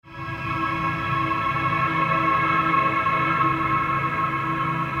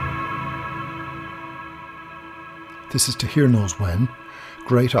This is To Hear Knows When,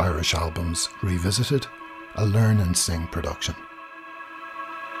 Great Irish Albums Revisited, a Learn and Sing production.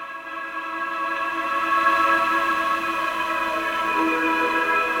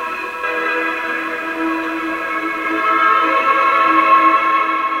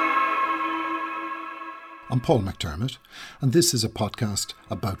 I'm Paul McDermott, and this is a podcast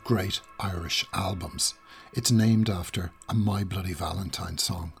about great Irish albums. It's named after a My Bloody Valentine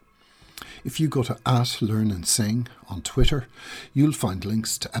song. If you go to @LearnAndSing on Twitter, you'll find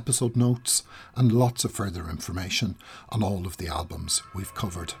links to episode notes and lots of further information on all of the albums we've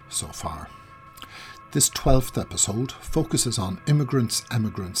covered so far. This 12th episode focuses on Immigrants,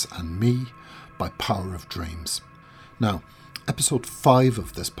 Emigrants and Me by Power of Dreams. Now, episode 5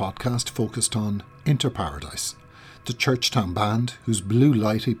 of this podcast focused on Interparadise, the Churchtown band whose Blue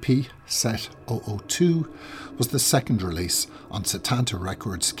Light EP, Set 002, was the second release on Setanta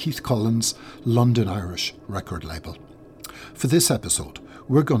Records' Keith Collins' London Irish record label. For this episode,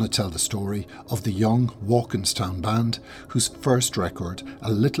 we're going to tell the story of the young Walkinstown band whose first record,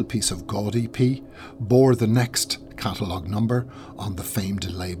 A Little Piece of God EP, bore the next catalogue number on the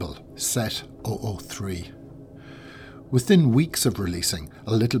famed label, Set 003. Within weeks of releasing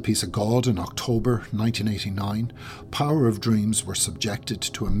A Little Piece of God in October 1989, Power of Dreams were subjected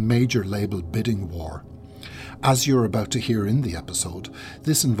to a major label bidding war. As you're about to hear in the episode,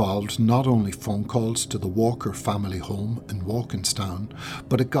 this involved not only phone calls to the Walker family home in Walkinstown,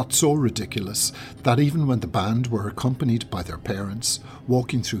 but it got so ridiculous that even when the band were accompanied by their parents,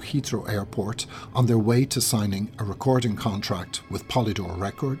 walking through Heathrow Airport on their way to signing a recording contract with Polydor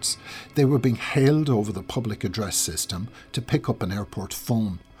Records, they were being hailed over the public address system to pick up an airport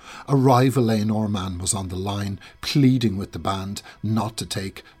phone. A rival A&R man was on the line pleading with the band not to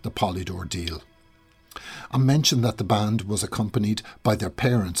take the Polydor deal. I mentioned that the band was accompanied by their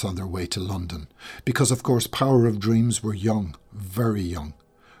parents on their way to London, because of course Power of Dreams were young, very young.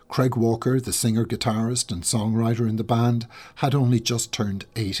 Craig Walker, the singer, guitarist and songwriter in the band, had only just turned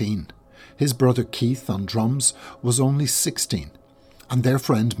 18. His brother Keith on drums was only 16, and their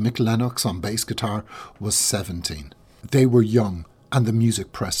friend Mick Lennox on bass guitar was 17. They were young, and the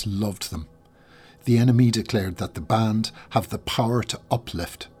music press loved them. The NME declared that the band have the power to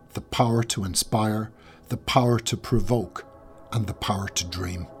uplift, the power to inspire, the power to provoke, and the power to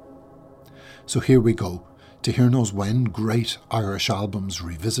dream. So here we go, To Hear Knows When, Great Irish Albums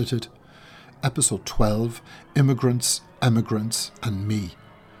Revisited, Episode 12, Immigrants, Emigrants and Me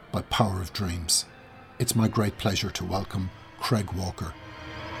by Power of Dreams. It's my great pleasure to welcome Craig Walker.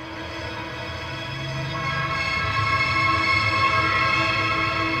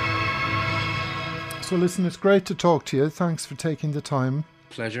 So listen, it's great to talk to you. Thanks for taking the time.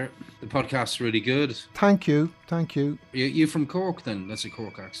 Pleasure. The podcast's really good. Thank you. You from Cork then? That's a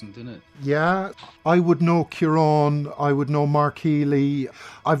Cork accent, isn't it? Yeah, I would know Kieran, I would know Mark Healy.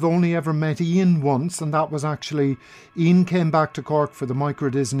 I've only ever met Ian once, and that was actually, Ian came back to Cork for the Micro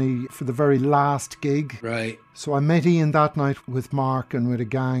Disney for the very last gig. Right. So I met Ian that night with Mark and with a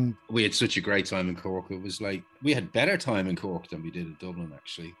gang. We had such a great time in Cork. It was like, we had better time in Cork than we did in Dublin,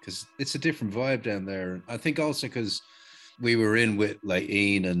 actually, because it's a different vibe down there. I think also because we were in with like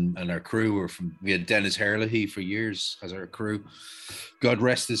Ian and our crew we had Dennis Herlihy for years as our crew. God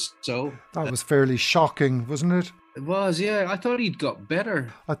rest his soul. That was fairly shocking, wasn't it? It was, yeah. I thought he'd got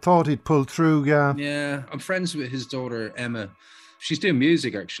better. I thought he'd pulled through, yeah. Yeah. I'm friends with his daughter, Emma. She's doing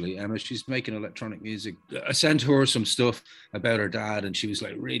music, actually, Emma. She's making electronic music. I sent her some stuff about her dad, and she was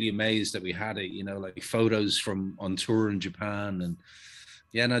like really amazed that we had it, like photos from on tour in Japan. And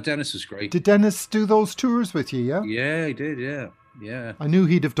yeah, no, Dennis was great. Did Dennis do those tours with you, yeah? Yeah, he did, yeah. I knew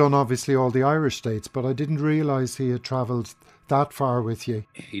he'd have done, obviously, all the Irish states, but I didn't realise he had travelled that far with you.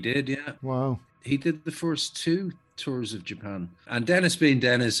 He did, yeah. Wow. He did the first 2 tours of Japan. And Dennis being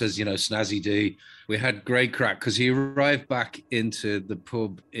Dennis, as Snazzy D, we had great crack, because he arrived back into the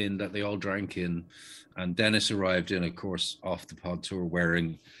pub that they all drank in, and Dennis arrived in, of course, off the pod tour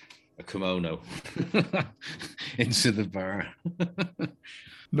wearing a kimono into the bar.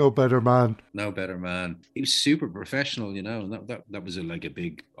 No better man. He was super professional, and that was like a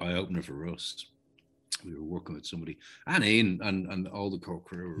big eye opener for us. We were working with somebody, and Ian and all the Cork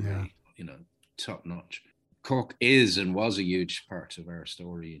crew were really, top notch. Cork is and was a huge part of our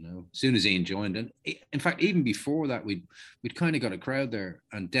story, As soon as Ian joined, and in fact, even before that, we'd kind of got a crowd there,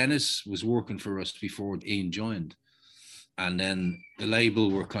 and Dennis was working for us before Ian joined. And then the label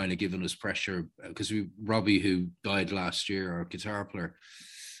were kind of giving us pressure because Robbie, who died last year, our guitar player,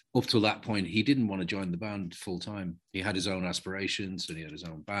 up till that point, he didn't want to join the band full time. He had his own aspirations and he had his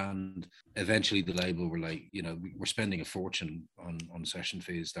own band. Eventually, the label were like, we're spending a fortune on session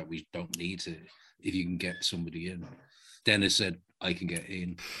fees that we don't need to if you can get somebody in. Dennis said, I can get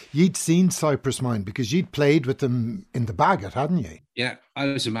in. You'd seen Cypress Mind because you'd played with them in the Baggot, hadn't you? Yeah, I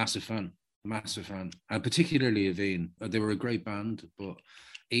was a massive fan, and particularly of Ian. They were a great band, but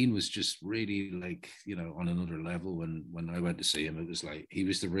Ian was just really like, on another level. When I went to see him, it was like he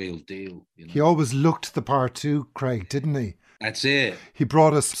was the real deal. He always looked the part too, Craig, didn't he? That's it. He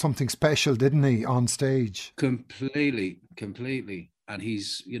brought us something special, didn't he, on stage? Completely. And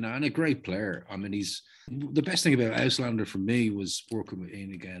he's, and a great player. I mean, the best thing about Auslander for me was working with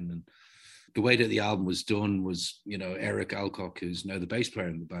Ian again. And the way that the album was done was, Eric Alcock, who's now the bass player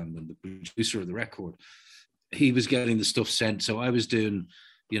in the band and the producer of the record, he was getting the stuff sent. So I was doing,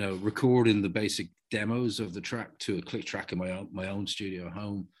 recording the basic demos of the track to a click track in my own studio at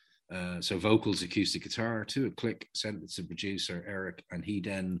home. So vocals, acoustic guitar to a click, sent it to producer Eric, and he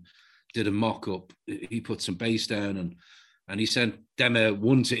then did a mock-up. He put some bass down and he sent demo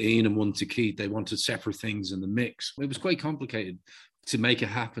one to Ian and one to Keith. They wanted separate things in the mix. It was quite complicated to make it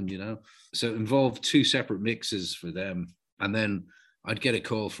happen, So it involved two separate mixes for them. And then I'd get a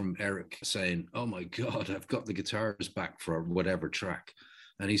call from Eric saying, oh my God, I've got the guitars back for whatever track.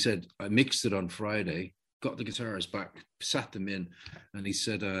 And he said, I mixed it on Friday, got the guitars back, sat them in. And he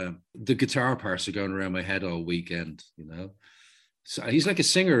said, the guitar parts are going around my head all weekend, So he's like a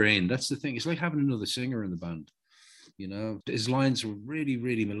singer, Ian. That's the thing. It's like having another singer in the band. His lines were really,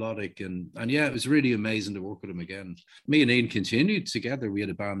 really melodic. And yeah, it was really amazing to work with him again. Me and Ian continued together. We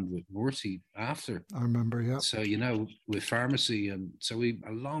had a band with Morty after. I remember, yeah. So, with Pharmacy. And so we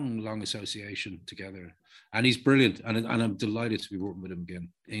a long association together. And he's brilliant. And I'm delighted to be working with him again.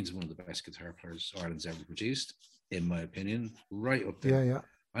 Ian's one of the best guitar players Ireland's ever produced, in my opinion. Right up there. Yeah.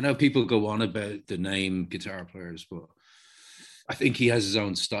 I know people go on about the name guitar players, but I think he has his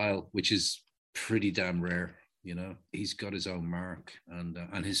own style, which is pretty damn rare. He's got his own mark,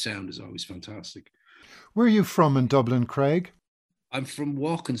 and his sound is always fantastic. Where are you from in Dublin, Craig? I'm from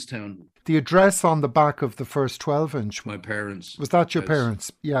Walkinstown. The address on the back of the first 12-inch. My parents. Was that your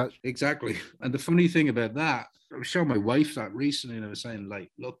parents? Yeah. Exactly. And the funny thing about that, I was showing my wife that recently, and I was saying, like,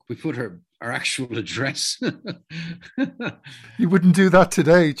 look, we put our actual address. You wouldn't do that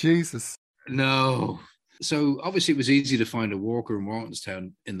today, Jesus. No. So obviously it was easy to find a Walker in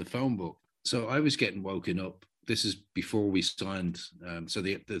Walkinstown in the phone book. So I was getting woken up. This is before we signed. So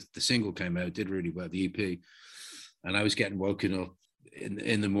the single came out, did really well, the EP. And I was getting woken up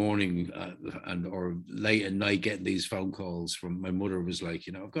in the morning or late at night getting these phone calls from my mother. Was like,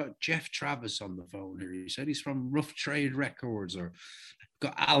 I've got Jeff Travis on the phone here. He said he's from Rough Trade Records, or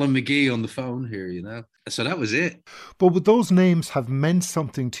got Alan McGee on the phone here, So that was it. But would those names have meant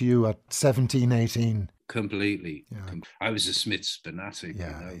something to you at 17, 18? Completely. Yeah. I was a Smiths fanatic.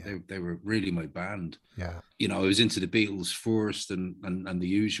 Yeah. They were really my band. Yeah. I was into the Beatles first and the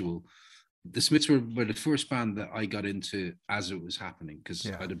usual. The Smiths were the first band that I got into as it was happening, because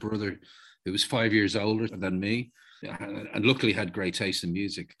I had a brother who was 5 years older than me, and luckily had great taste in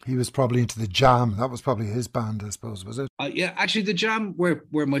music. He was probably into the Jam. That was probably his band, I suppose, was it? Yeah, actually, the Jam were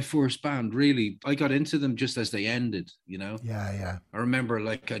my first band, really. I got into them just as they ended, Yeah. I remember,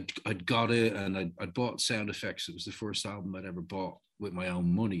 like, I'd got it, and I'd bought Sound Effects. It was the first album I'd ever bought with my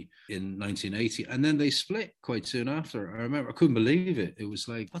own money in 1980. And then they split quite soon after. I remember, I couldn't believe it. It was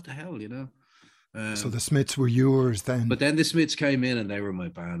like, what the hell, So the Smiths were yours then? But then the Smiths came in and they were my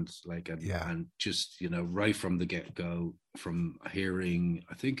band, Yeah. And just, right from the get-go, from hearing,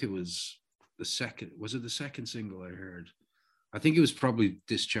 I think it was the second single I heard? I think it was probably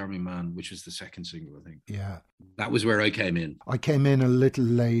This Charming Man, which was the second single, I think. Yeah. That was where I came in. I came in a little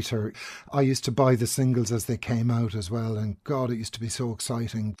later. I used to buy the singles as they came out as well. And God, it used to be so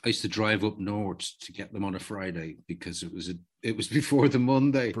exciting. I used to drive up north to get them on a Friday because it was before the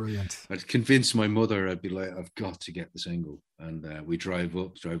Monday. Brilliant. I'd convince my mother, I'd be like, I've got to get the single. And we drive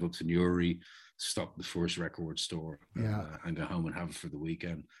up to Newry, stop the first record store, and go home and have it for the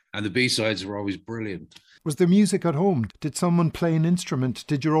weekend. And the B-sides were always brilliant. Was there music at home? Did someone play an instrument?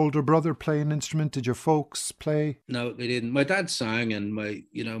 Did your older brother play an instrument? Did your folks play? No, they didn't. My dad sang, and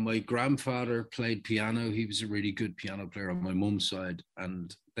my grandfather played piano. He was a really good piano player on my mum's side.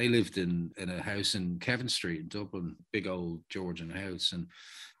 And they lived in a house in Kevin Street in Dublin, big old Georgian house. And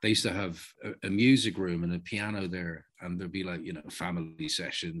they used to have a music room and a piano there. And there'd be like, family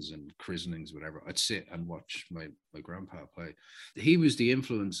sessions and christenings, whatever. I'd sit and watch my grandpa play. He was the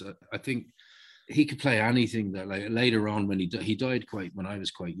influence. I think he could play anything. That like later on when he died quite when I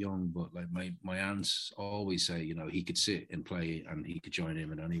was quite young, but like my aunts always say, you know, he could sit and play and he could join in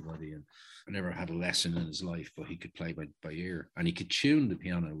with anybody. And I never had a lesson in his life, but he could play by ear and he could tune the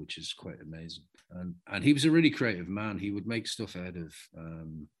piano, which is quite amazing. And he was a really creative man. He would make stuff out of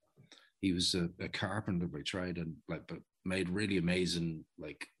he was a carpenter by trade, and like but made really amazing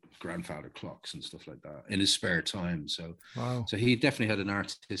like grandfather clocks and stuff like that in his spare time. So wow. So he definitely had an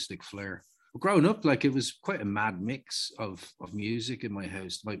artistic flair. Growing up, like it was quite a mad mix of music in my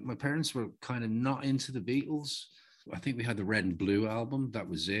house. My parents were kind of not into the Beatles. I think we had the Red and Blue album. That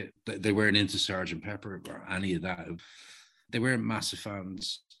was it. They weren't into Sgt. Pepper or any of that. They weren't massive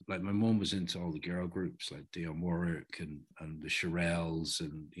fans. Like my mum was into all the girl groups like Dionne Warwick and the Shirelles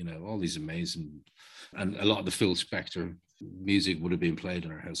and, you know, all these amazing, and a lot of the Phil Spector music would have been played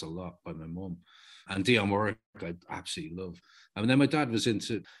in our house a lot by my mum. And Dionne Warwick, I absolutely love. And then my dad was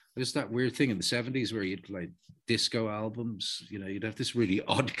into, there's that weird thing in the 70s where you'd like disco albums, you know, you'd have this really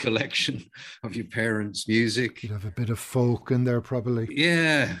odd collection of your parents' music. You'd have a bit of folk in there probably.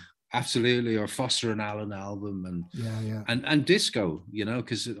 Yeah, absolutely. Or Foster and Allen album and disco, you know,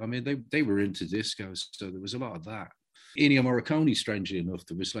 because I mean, they were into disco. So there was a lot of that. Ennio Morricone, strangely enough,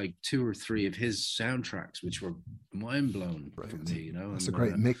 there was like 2 or 3 of his soundtracks, which were mind blown for me, you know. That's a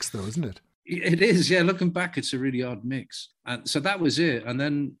great mix though, isn't it? It is, yeah. Looking back, it's a really odd mix. And so that was it. And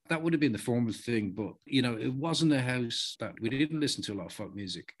then that would have been the formal thing. But, you know, it wasn't a house that we didn't listen to a lot of folk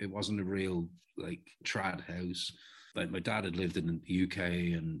music. It wasn't a real, like, trad house. Like, my dad had lived in the UK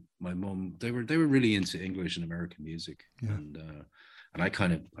and my mum, they were really into English and American music. Yeah. And I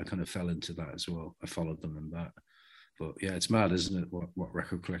kind of fell into that as well. I followed them in that. But yeah, it's mad, isn't it? What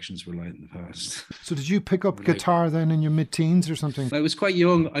record collections were like in the past. So did you pick up guitar then in your mid-teens or something? I was quite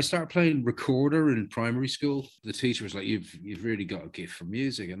young. I started playing recorder in primary school. The teacher was like, "You've really got a gift for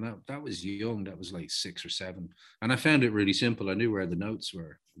music," and that was young. That was like 6 or 7, and I found it really simple. I knew where the notes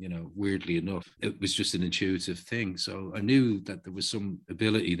were. You know, weirdly enough, it was just an intuitive thing. So I knew that there was some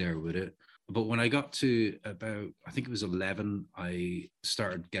ability there with it. But when I got to about, I think it was 11, I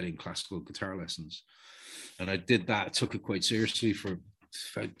started getting classical guitar lessons. And I did that, took it quite seriously for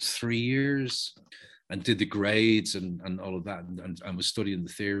about 3 years and did the grades and all of that and was studying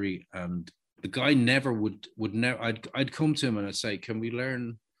the theory. And the guy never would never, I'd come to him and I'd say, can we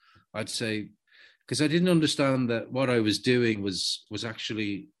learn? I'd say, because I didn't understand that what I was doing was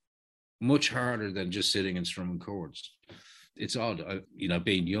actually much harder than just sitting and strumming chords. It's odd, you know,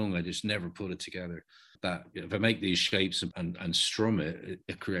 being young, I just never put it together that if I make these shapes and strum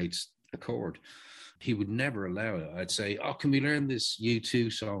it creates a chord. He would never allow it. I'd say, "Oh, can we learn this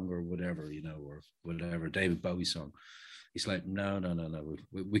U2 song or whatever, you know, or whatever, David Bowie song?" He's like, no.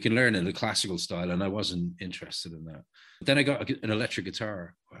 We can learn in the classical style. And I wasn't interested in that. Then I got an electric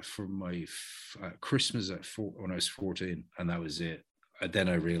guitar for my Christmas when I was 14. And that was it. Then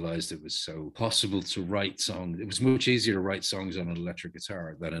I realized it was so possible to write songs. It was much easier to write songs on an electric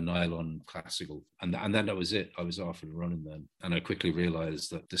guitar than a nylon classical. And then that was it. I was off and running then. And I quickly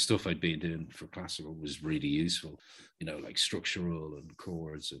realized that the stuff I'd been doing for classical was really useful, you know, like structural and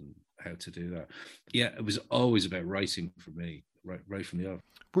chords and how to do that. Yeah, it was always about writing for me, right from the off.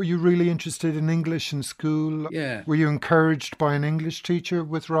 Were you really interested in English in school? Yeah. Were you encouraged by an English teacher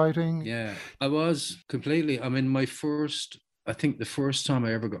with writing? Yeah, I was completely. I mean, I think the first time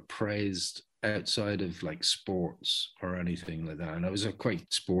I ever got praised outside of like sports or anything like that, and I was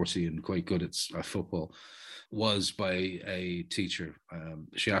quite sporty and quite good at football, was by a teacher.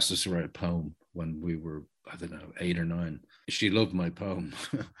 She asked us to write a poem when we were, I don't know, 8 or 9. She loved my poem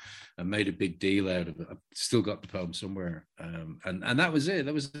and made a big deal out of it. I've still got the poem somewhere. And that was it.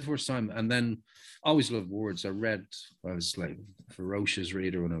 That was the first time. And then I always loved words. I was like a ferocious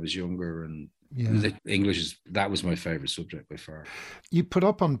reader when I was younger, and English that was my favorite subject by far. You put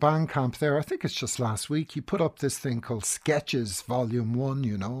up on Bandcamp there, I think it's just last week, you put up this thing called Sketches Volume 1,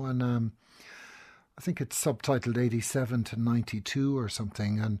 you know, and I think it's subtitled 87 to 92 or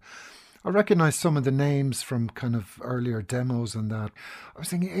something. And I recognize some of the names from kind of earlier demos and that. I was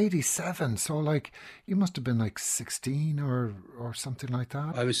thinking 87, so like you must have been like 16 or something like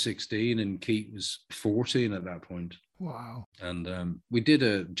that. I was 16 and Keith was 14 at that point. Wow. And we did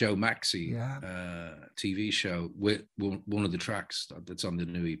a Joe Maxey TV show with one of the tracks that's on the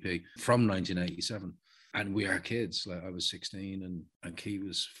new EP from 1987. And we are kids. Like I was 16 and Keith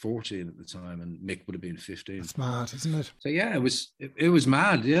was 14 at the time, and Mick would have been 15. It's mad, isn't it? So yeah, it was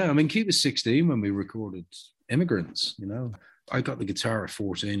mad. Yeah, I mean, Keith was 16 when we recorded Immigrants. You know, I got the guitar at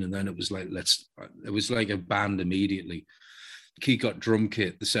 14, and then it was like it was like a band immediately. Keith got drum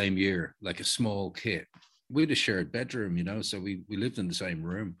kit the same year, like a small kit. We had a shared bedroom, you know, so we lived in the same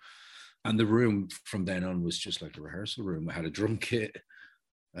room. And the room from then on was just like a rehearsal room. I had a drum kit.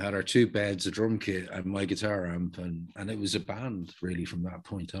 I had our 2 beds, a drum kit, and my guitar amp, and it was a band really from that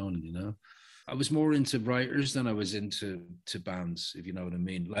point on, you know. I was more into writers than I was into bands, if you know what I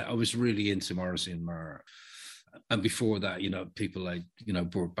mean. Like I was really into Morrissey and Marr. And before that, you know, people like, you know,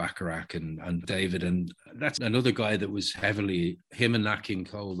 Burt Bacharach and David. And that's another guy that was heavily, him and Nat King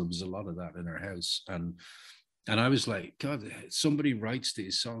Cole, there was a lot of that in our house. And I was like, God, somebody writes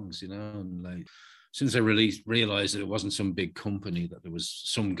these songs, you know, and like, since I realized that it wasn't some big company, that there was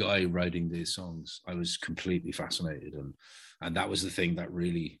some guy writing these songs, I was completely fascinated. And that was the thing that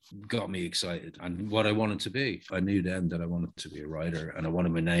really got me excited and what I wanted to be. I knew then that I wanted to be a writer and I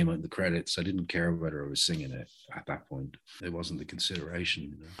wanted my name on the credits. I didn't care whether I was singing it at that point. It wasn't the consideration,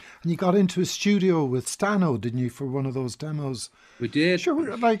 you know. And you got into a studio with Stano, didn't you, for one of those demos? We did. Sure,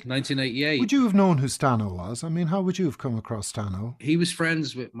 like 1988. Would you have known who Stano was? I mean, how would you have come across Stano? He was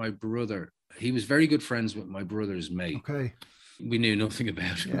friends with my brother. He was very good friends with my brother's mate. Okay. We knew nothing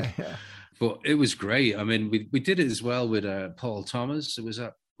about him. Yeah. But it was great. I mean, we did it as well with Paul Thomas.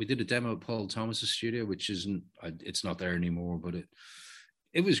 We did a demo at Paul Thomas's studio, which it's not there anymore, but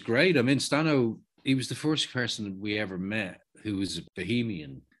it was great. I mean, Stano, he was the first person we ever met who was a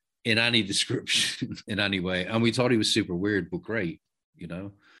bohemian in any description, in any way. And we thought he was super weird, but great, you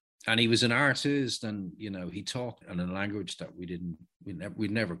know. And he was an artist, and you know, he talked in a language that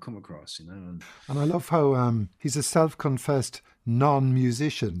we'd never come across, you know. And I love how he's a self-confessed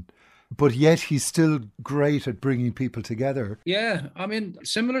non-musician, but yet he's still great at bringing people together. Yeah, I mean,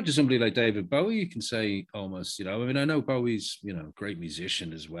 similar to somebody like David Bowie, you can say almost, you know. I mean, I know Bowie's, you know, a great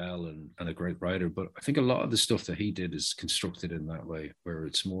musician as well and a great writer, but I think a lot of the stuff that he did is constructed in that way, where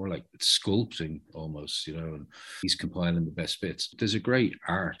it's more like it's sculpting almost, you know, and he's compiling the best bits. There's a great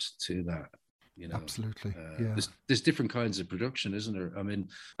art to that. You know, absolutely. Yeah. There's different kinds of production, isn't there? I mean,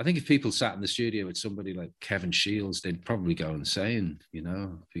 I think if people sat in the studio with somebody like Kevin Shields, they'd probably go insane, you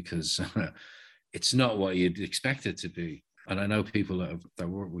know, because it's not what you'd expect it to be. And I know people that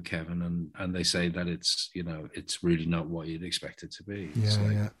work with Kevin and they say that it's, you know, it's really not what you'd expect it to be.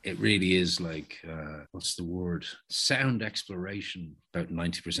 It really is like, what's the word? Sound exploration about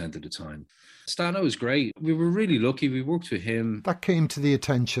 90% of the time. Stano was great. We were really lucky. We worked with him. That came to the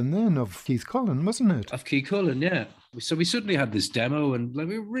attention then of Keith Cullen, wasn't it? Of Keith Cullen, yeah. So we suddenly had this demo and like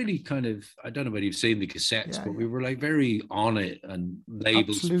we were really kind of, I don't know whether you've seen the cassettes, but we were like very on it and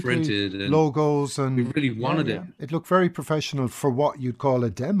labels printed and logos, and we really wanted it. It looked very professional for what you'd call a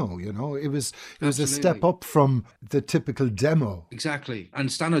demo, you know. It was a step up from the typical demo. Exactly. And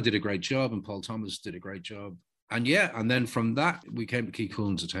Stano did a great job and Paul Thomas did a great job. And yeah, and then from that we came to Keith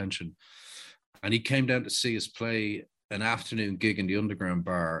Cullen's attention. And he came down to see us play an afternoon gig in the Underground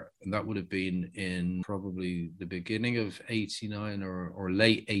Bar, and that would have been in probably the beginning of 89 or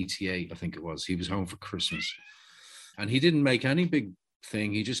late 88, I think it was. He was home for Christmas. And he didn't make any big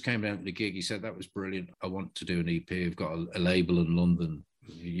thing. He just came down to the gig. He said, that was brilliant. I want to do an EP. I've got a label in London.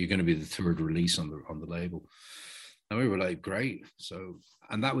 You're going to be the third release on the label. And we were like, great. So,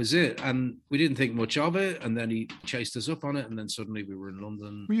 and that was it. And we didn't think much of it. And then he chased us up on it. And then suddenly we were in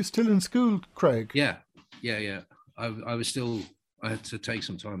London. Were you still in school, Craig? Yeah. I was still, I had to take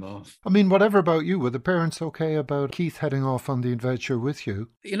some time off. I mean, whatever about you, were the parents okay about Keith heading off on the adventure with you?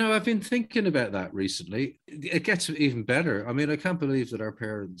 You know, I've been thinking about that recently. It gets even better. I mean, I can't believe that our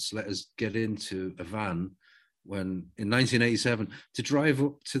parents let us get into a van when in 1987 to drive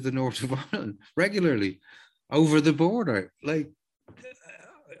up to the north of Ireland regularly over the border. Like,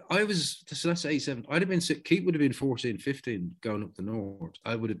 so that's 87. I'd have been, Keith would have been 14, 15 going up the north.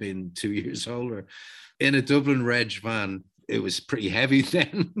 I would have been 2 years older in a Dublin Reg van. It was pretty heavy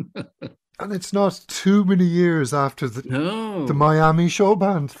then. And it's not too many years after the Miami show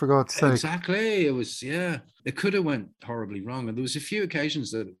band, for God's sake. Exactly. It was, yeah. It could have went horribly wrong. And there was a few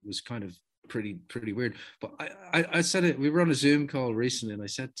occasions that it was kind of pretty weird. But I said it, we were on a Zoom call recently and I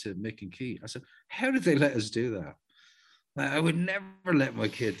said to Mick and Keith, I said, how did they let us do that? I would never let my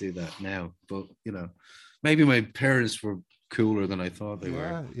kid do that now. But, you know, maybe my parents were cooler than I thought they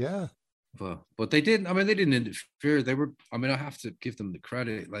were. Yeah. But they didn't. I mean, they didn't interfere. They were. I mean, I have to give them the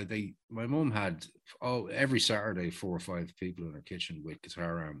credit. Like my mum had every Saturday 4 or 5 people in her kitchen with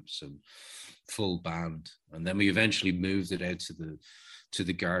guitar amps and full band. And then we eventually moved it out to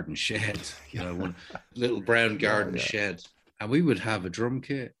the garden shed. You know, one little brown garden shed. And we would have a drum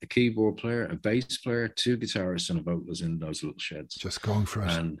kit, a keyboard player, a bass player, 2 guitarists and a vocalist in those little sheds. Just going for it.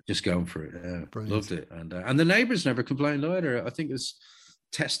 Yeah. Brilliant. Loved it. And the neighbours never complained either. I think it's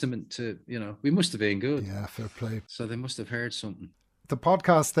testament to, you know, we must have been good. Yeah, fair play. So they must have heard something. The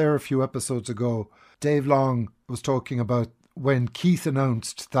podcast there a few episodes ago, Dave Long was talking about when Keith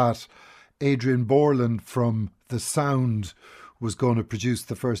announced that Adrian Borland from The Sound was going to produce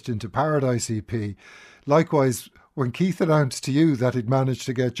the first Into Paradise EP. Likewise, when Keith announced to you that he'd managed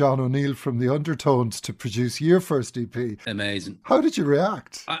to get John O'Neill from The Undertones to produce your first EP. Amazing. How did you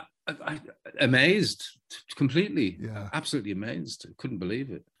react? I amazed completely. Yeah. Absolutely amazed. Couldn't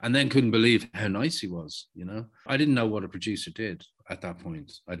believe it. And then couldn't believe how nice he was, you know. I didn't know what a producer did at that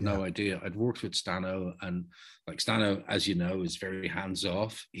point. I'd no idea. I'd worked with Stano, and like Stano, as you know, is very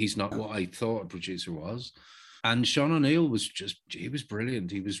hands-off. He's not what I thought a producer was. And Sean O'Neill was he was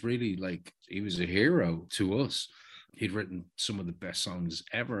brilliant. He was really like, he was a hero to us. He'd written some of the best songs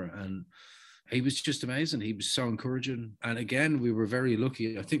ever. And he was just amazing. He was so encouraging. And again, we were very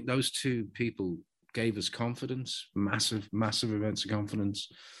lucky. I think those two people gave us confidence, massive amounts of confidence.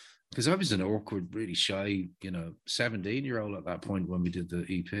 Because I was an awkward, really shy, 17-year-old at that point when we did the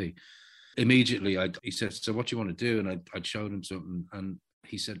EP. Immediately, he said, so what do you want to do? And I'd showed him something, and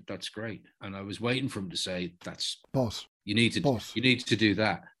he said, that's great. And I was waiting for him to say, that's boss. You need to do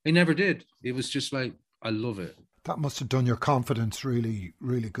that. He never did. It was just like, I love it. That must have done your confidence really,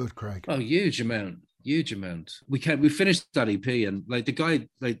 really good, Craig. Oh, huge amount. We finished that EP, and like the guy,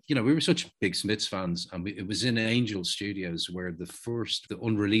 we were such big Smiths fans, and it was in Angel Studios where the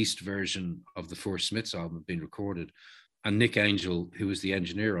unreleased version of the first Smiths album had been recorded. And Nick Angel, who was the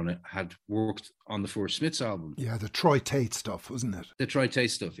engineer on it, had worked on the first Smiths album. Yeah, the Troy Tate stuff, wasn't it? The Troy Tate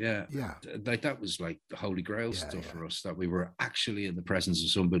stuff, yeah. Yeah. Like that was like the holy grail stuff for us, that we were actually in the presence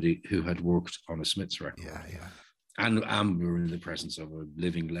of somebody who had worked on a Smiths record. Yeah, yeah. And we were in the presence of a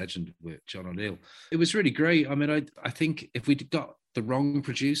living legend with John O'Neill. It was really great. I mean, I think if we'd got the wrong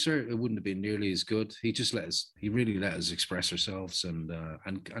producer, it wouldn't have been nearly as good. He really let us express ourselves and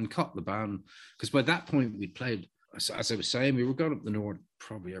caught the band. Because by that point, we'd played, as I was saying, we were going up the north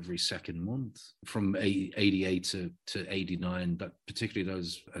probably every second month from 88 to 89, that particularly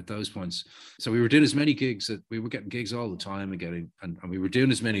at those points. So we were doing as many gigs that we were getting gigs all the time and we were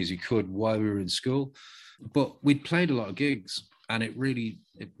doing as many as we could while we were in school. But we'd played a lot of gigs, and it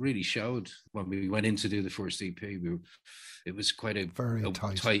really showed when we went in to do the first EP. It was quite a very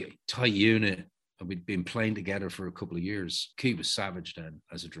tight unit. And we'd been playing together for a couple of years. Keith was savage then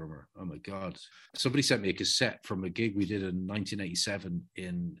as a drummer. Oh my God. Somebody sent me a cassette from a gig we did in 1987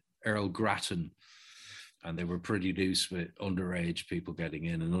 in Earl Grattan. And they were pretty loose with underage people getting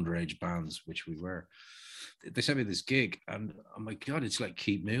in and underage bands, which we were. They sent me this gig, and oh my God, it's like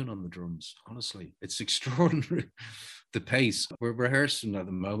Keith Moon on the drums. Honestly, it's extraordinary. The pace. We're rehearsing at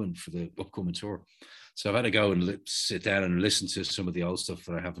the moment for the upcoming tour. So I've had to go and sit down and listen to some of the old stuff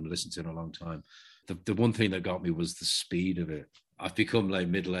that I haven't listened to in a long time. The one thing that got me was the speed of it. I've become like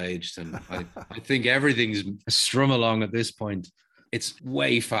middle-aged, and I think everything's strum along at this point. It's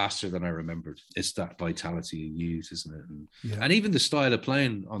way faster than I remembered. It's that vitality of youth, isn't it? And even the style of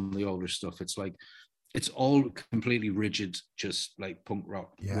playing on the older stuff, it's like, it's all completely rigid, just like punk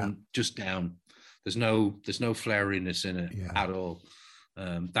rock, just down. There's no flairiness in it at all.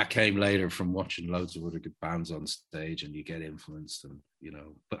 That came later from watching loads of other good bands on stage, and you get influenced, and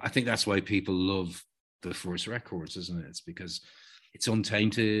But I think that's why people love the first records, isn't it? It's because it's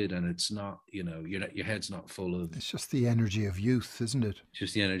untainted, and it's not, your head's not full of. It's just the energy of youth, isn't it?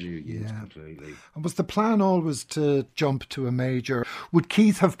 Just the energy of youth, completely. And was the plan always to jump to a major? Would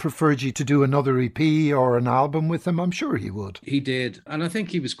Keith have preferred you to do another EP or an album with him? I'm sure he would. He did, and I think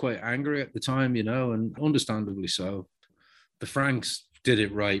he was quite angry at the time, and understandably so. The Franks did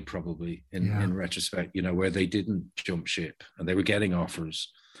it right, probably in retrospect, where they didn't jump ship and they were getting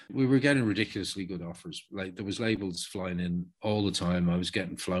offers. We were getting ridiculously good offers. Like, there was labels flying in all the time. I was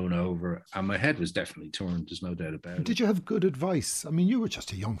getting flown over, and my head was definitely turned. There's no doubt about it. Did you have good advice? I mean, you were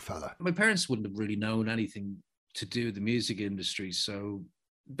just a young fella. My parents wouldn't have really known anything to do with the music industry, so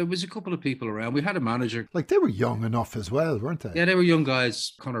there was a couple of people around. We had a manager. Like, they were young enough as well, weren't they? Yeah, they were young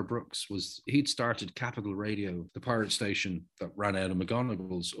guys. Connor Brooks he'd started Capital Radio, the pirate station that ran out of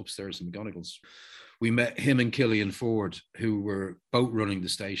McGonagall's, upstairs in McGonagall's. We met him and Killian Ford, who were boat running the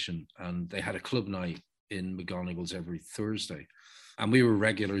station, and they had a club night in McGonagall's every Thursday. And we were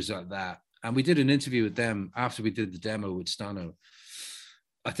regulars at that. And we did an interview with them after we did the demo with Stano.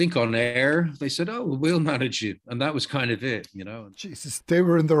 I think on air, they said, "Oh, we'll manage you." And that was kind of it, Jesus, they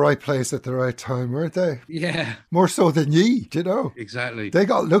were in the right place at the right time, weren't they? Yeah. More so than ye, Exactly. They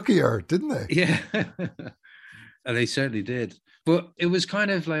got luckier, didn't they? Yeah. And they certainly did. But it was kind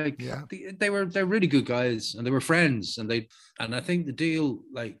of like, they're really good guys, and they were friends, and I think the deal,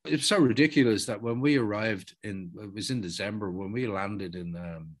 like, it's so ridiculous that when we arrived it was in December, when we landed in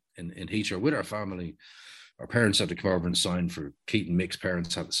Heathrow with our family, our parents had to come over and sign for Keith and Mick's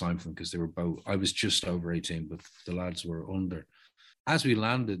parents had to sign for them because they were both, I was just over 18, but the lads were under. As we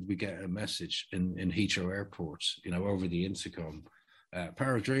landed, we get a message in Heathrow Airport, over the intercom.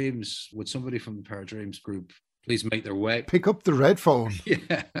 Power Dreams, would somebody from the Power Dreams group please make their way? Pick up the red phone.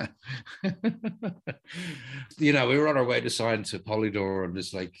 Yeah. We were on our way to sign to Polydor, and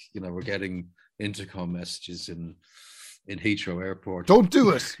it's like, we're getting intercom messages in Heathrow Airport. Don't do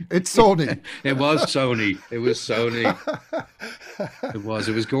it. It's Sony. It was Sony. It was Sony.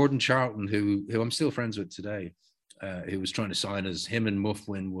 It was Gordon Charlton, who I'm still friends with today. Who was trying to sign us. Him and Muff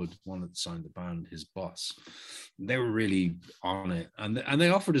Winwood wanted to sign the band, his boss. They were really on it. And they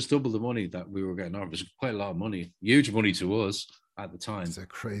offered us double the money that we were getting offered. It was quite a lot of money, huge money to us at the time. It's a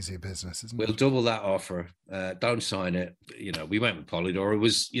crazy business, isn't it? We'll double that offer. Don't sign it. We went with Polydor. It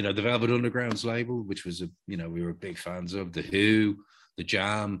was, the Velvet Underground's label, which was, we were big fans of. The Who, The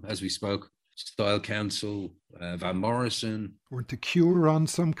Jam, as we spoke. Style Council, Van Morrison. Weren't the Cure on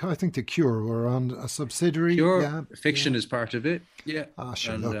some? I think the Cure were on a subsidiary. Cure, yeah, Fiction is part of it. Yeah.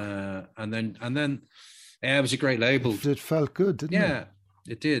 Sure, and then it was a great label. It felt good, didn't it? Yeah,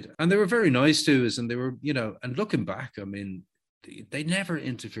 it did. And they were very nice to us. And they were, and looking back, I mean, they never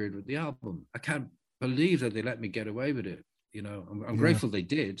interfered with the album. I can't believe that they let me get away with it. I'm grateful they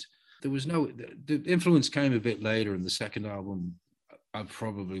did. There was the influence came a bit later in the second album. I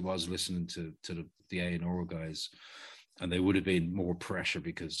probably was listening to the A&R guys, and there would have been more pressure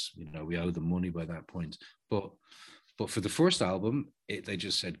because we owed them money by that point. But for the first album, they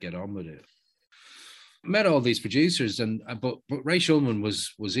just said get on with it. I met all these producers, but Ray Shulman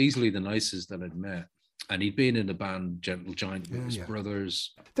was easily the nicest that I'd met. And he'd been in the band Gentle Giant with his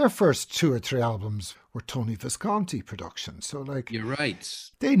brothers. Their first 2 or 3 albums were Tony Visconti productions. So, you're right.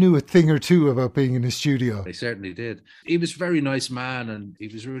 They knew a thing or two about being in a studio. They certainly did. He was a very nice man, and he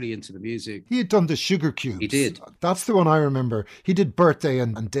was really into the music. He had done the Sugar Cubes. He did. That's the one I remember. He did Birthday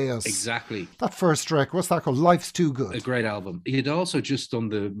and Deus. Exactly. That first record, what's that called? Life's Too Good. A great album. He had also just done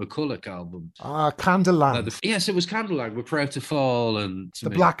the McCulloch album. Candleland. Yes, it was Candleland. We're Proud to Fall. And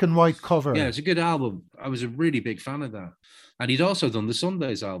the black and white cover. Yeah, it's a good album. I was a really big fan of that. And he'd also done the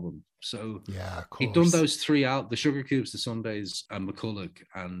Sundays album. So yeah, of course. He'd done those 3 out, the Sugar Cubes, the Sundays, and McCulloch.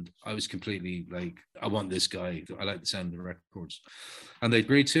 And I was completely like, I want this guy. I like the sound of the records. And they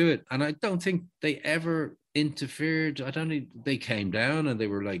agreed to it. And I don't think they ever interfered. I don't think they came down and they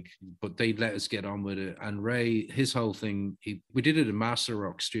were like, but they let us get on with it. And Ray, his whole thing, we did it in Master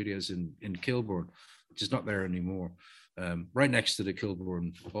Rock Studios in Kilburn, which is not there anymore, right next to the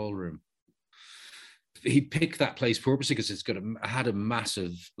Kilburn Ballroom. He picked that place purposely because it had a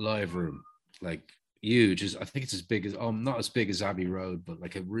massive live room, like huge. I think it's as big as, not as big as Abbey Road, but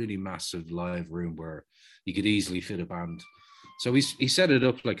like a really massive live room where you could easily fit a band. So he set it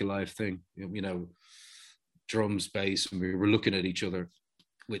up like a live thing, drums, bass, and we were looking at each other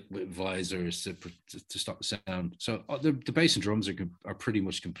with visors to stop the sound. So the bass and drums are pretty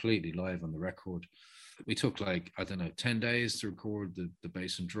much completely live on the record. We took 10 days to record the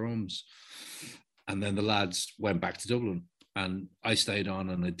bass and drums. And then the lads went back to Dublin and I stayed on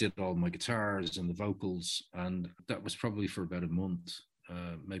and I did all my guitars and the vocals. And that was probably for about a month,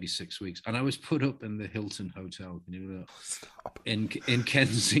 maybe 6 weeks. And I was put up in the Hilton Hotel, in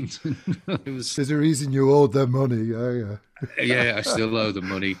Kensington. There's a reason you owed them money. Yeah, I still owe them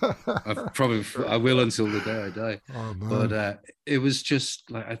money. I will until the day I die. Oh, man. But it was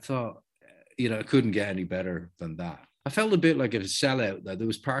just like, I thought, it couldn't get any better than that. I felt a bit like a sellout though. There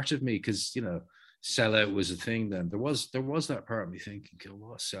was part of me, because, sellout was a thing then. There was that part of me thinking,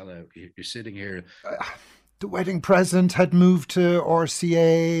 what a sellout. You're sitting here. The Wedding Present had moved to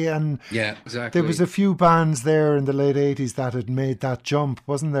RCA, and yeah, exactly. There was a few bands there in the late 80s that had made that jump,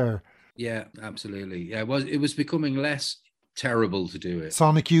 wasn't there? Yeah, absolutely. Yeah, it was becoming less terrible to do it.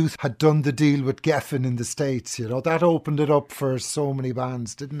 Sonic Youth had done the deal with Geffen in the States, that opened it up for so many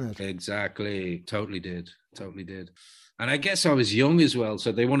bands, didn't it? Exactly. Totally did. And I guess I was young as well,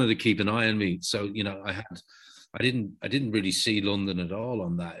 so they wanted to keep an eye on me. So, I didn't really see London at all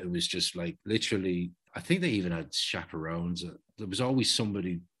on that. It was just like literally, I think they even had chaperones. There was always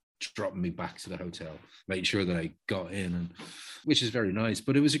somebody dropping me back to the hotel, making sure that I got in, and which is very nice.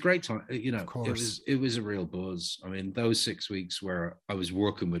 But it was a great time. Of course. It was a real buzz. I mean, those 6 weeks where I was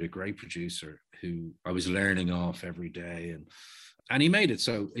working with a great producer who I was learning off every day, and he made it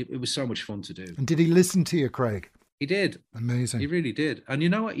so it was so much fun to do. And did he listen to you, Craig? He did. Amazing. He really did. And you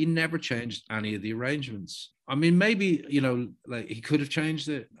know what? He never changed any of the arrangements. I mean, maybe, he could have changed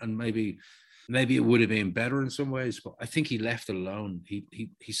it, and maybe it would have been better in some ways, but I think he left it alone.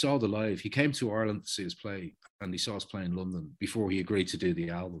 He saw the live. He came to Ireland to see us play, and he saw us play in London before he agreed to do the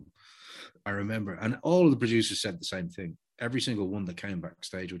album. I remember. And all of the producers said the same thing. Every single one that came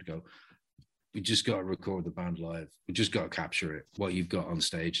backstage would go, we just got to record the band live. We just got to capture it. What you've got on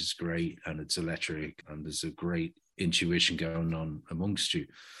stage is great, and it's electric, and there's a great intuition going on amongst you.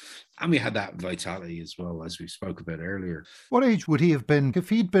 And we had that vitality as well, as we spoke about earlier. What age would he have been if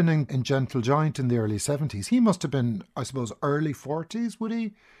he'd been in Gentle Giant in the early 70s? He must have been, I suppose, early 40s, would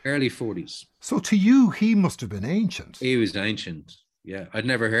he? Early 40s. So to you, he must have been ancient. He was ancient. Yeah, I'd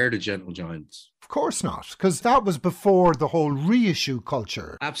never heard of Gentle Giants. Of course not, because that was before the whole reissue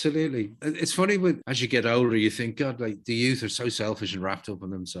culture. Absolutely. It's funny as you get older, you think, God, like the youth are so selfish and wrapped up in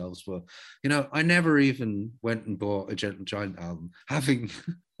themselves. But, you know, I never even went and bought a Gentle Giant album, having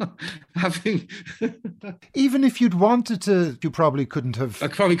even if you'd wanted to, you probably couldn't have. I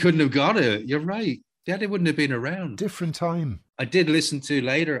probably couldn't have got it. You're right. Yeah, they wouldn't have been around. Different time. I did listen to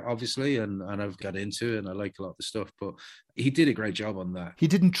later, obviously, and I've got into it, and I like a lot of the stuff, but he did a great job on that. He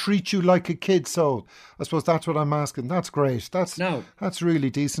didn't treat you like a kid, so I suppose that's what I'm asking. That's great. That's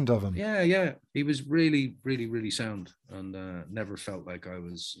really decent of him. Yeah. He was really, really, really sound, and never felt like I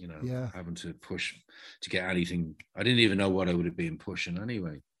was, having to push to get anything. I didn't even know what I would have been pushing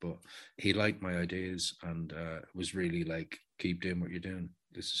anyway, but he liked my ideas and was really like, keep doing what you're doing.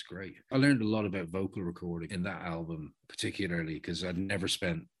 This is great. I learned a lot about vocal recording in that album, particularly because I'd never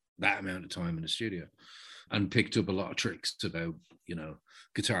spent that amount of time in the studio, and picked up a lot of tricks about,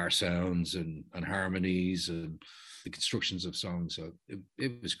 guitar sounds and harmonies and the constructions of songs. So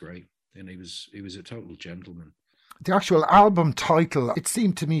it was great. And he was a total gentleman. The actual album title, it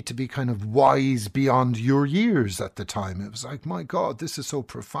seemed to me to be kind of wise beyond your years at the time. It was like, my God, this is so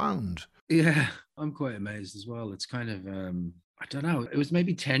profound. Yeah, I'm quite amazed as well. It's kind of, I don't know, it was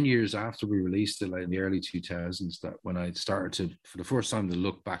maybe 10 years after we released it, like in the early 2000s, that when I started to, for the first time, to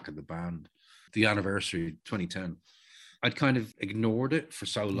look back at the band, the anniversary, 2010. I'd kind of ignored it for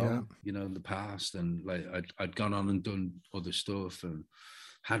so long, in the past. And like I'd gone on and done other stuff and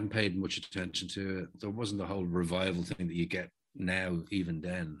hadn't paid much attention to it. There wasn't the whole revival thing that you get now, even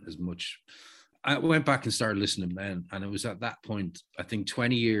then, as much. I went back and started listening then. And it was at that point, I think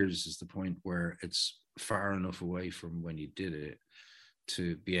 20 years is the point where it's far enough away from when you did it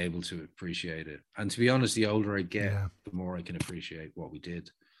to be able to appreciate it. And to be honest, the older I get, the more I can appreciate what we did,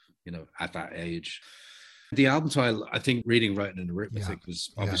 at that age. The album title, I think Reading, Writing and Arithmetic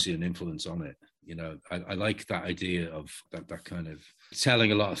was obviously an influence on it. I like that idea of that kind of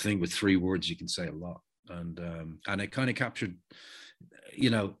telling a lot of things with 3 words, you can say a lot. And it kind of captured,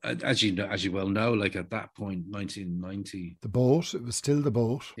 as you well know, like at that point, 1990. The boat, it was still the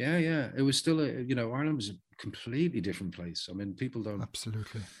boat. Yeah. It was still, Ireland was a completely different place. I mean, people don't.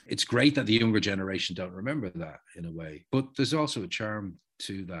 Absolutely. It's great that the younger generation don't remember that in a way. But there's also a charm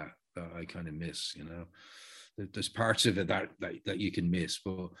to that I kind of miss, There's parts of it that you can miss,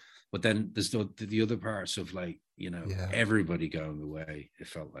 but then there's the other parts of like, everybody going away. It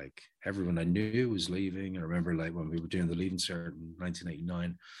felt like everyone I knew was leaving. I remember like when we were doing the Leaving Cert in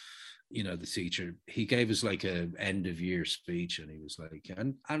 1989, the teacher, he gave us like a end of year speech, and he was like,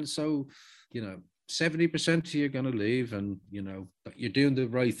 and so, 70% of you are going to leave, and, but you're doing the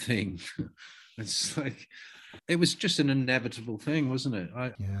right thing. It's like, it was just an inevitable thing, wasn't it?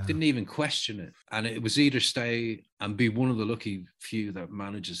 I didn't even question it. And it was either stay and be one of the lucky few that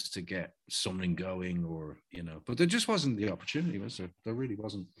manages to get something going, or, but there just wasn't the opportunity, was there? There really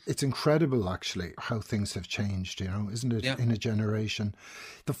wasn't. It's incredible, actually, how things have changed, isn't it? In a generation.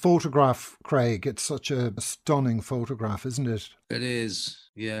 The photograph, Craig, it's such a stunning photograph, isn't it? It is.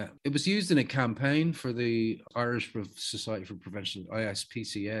 Yeah. It was used in a campaign for the Irish Society for Prevention,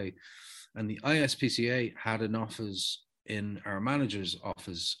 ISPCA. And the ISPCA had an office in our manager's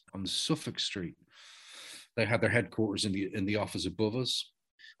office on Suffolk Street. They had their headquarters in the office above us.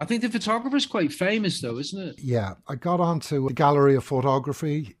 I think the photographer's quite famous, though, isn't it? Yeah, I got onto the Gallery of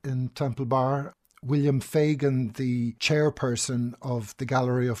Photography in Temple Bar. William Fagan, the chairperson of the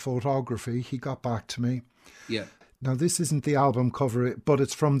Gallery of Photography, he got back to me. Yeah. Now, this isn't the album cover, but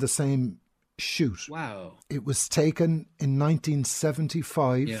it's from the same shoot. Wow. It was taken in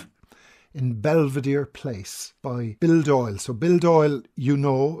 1975. Yeah. In Belvedere Place by Bill Doyle. So Bill Doyle,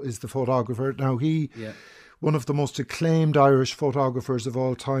 is the photographer. Now one of the most acclaimed Irish photographers of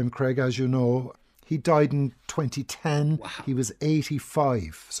all time, Craig, as you know. He died in 2010. Wow. He was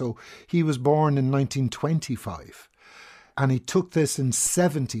 85. So he was born in 1925. And he took this in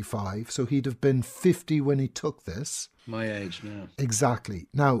 75. So he'd have been 50 when he took this. My age now. Exactly.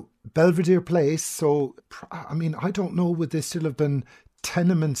 Now, Belvedere Place. So, I mean, I don't know, would they still have been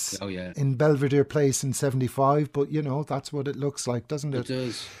tenements in Belvedere Place in 75, but that's what it looks like, doesn't it? It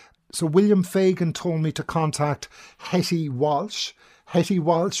does. So William Fagan told me to contact Hetty Walsh. Hetty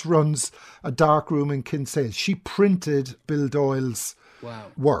Walsh runs a dark room in Kinsale. She printed Bill Doyle's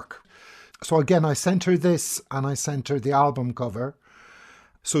work. So again, I sent her this and I sent her the album cover.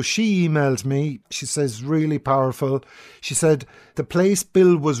 So she emailed me. She says, really powerful. She said, the place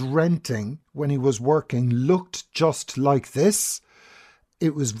Bill was renting when he was working looked just like this.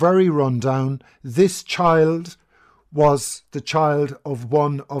 It was very run down. This child was the child of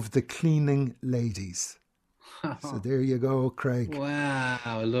one of the cleaning ladies. So there you go, Craig. Wow,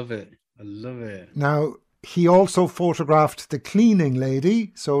 I love it. I love it. Now, he also photographed the cleaning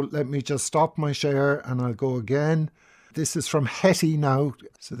lady. So let me just stop my share and I'll go again. This is from Hetty now.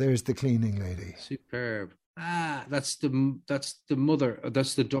 So there's the cleaning lady. Superb. That's the mother.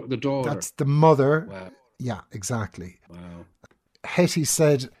 That's the daughter. That's the mother. Wow. Yeah, exactly. Wow. Hetty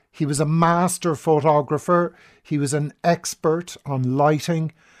said he was a master photographer. He was an expert on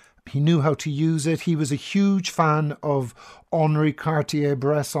lighting. He knew how to use it. He was a huge fan of Henri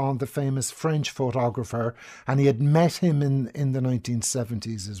Cartier-Bresson, the famous French photographer, and he had met him in the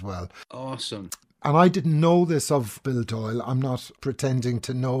 1970s as well. Awesome. And I didn't know this of Bill Doyle. I'm not pretending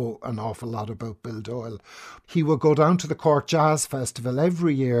to know an awful lot about Bill Doyle. He would go down to the Cork Jazz Festival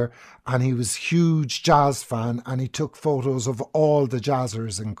every year, and he was a huge jazz fan, and he took photos of all the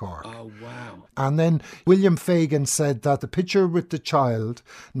jazzers in Cork. Oh, wow. And then William Fagan said that the picture with the child,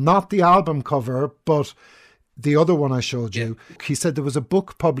 not the album cover, but the other one I showed you, he said there was a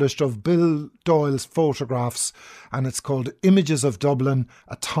book published of Bill Doyle's photographs, and it's called Images of Dublin,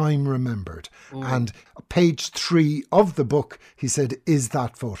 A Time Remembered. Ooh. And page 3 of the book, he said, is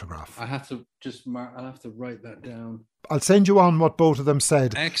that photograph. I have to I'll have to write that down. I'll send you on what both of them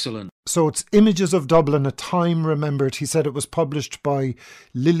said. Excellent. So it's Images of Dublin, A Time Remembered. He said it was published by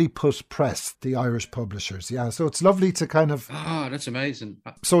Lilliput Press, the Irish publishers. Yeah, so it's lovely to kind of... that's amazing.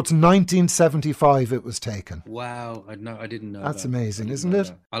 So it's 1975 it was taken. Wow, I didn't know That's that. amazing, isn't it?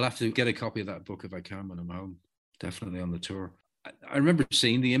 That. I'll have to get a copy of that book if I can when I'm home. Definitely on the tour. I remember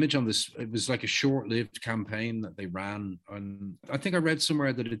seeing the image on this. It was like a short-lived campaign that they ran. And I think I read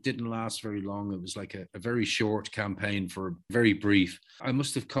somewhere that it didn't last very long. It was like a very short campaign for very brief. I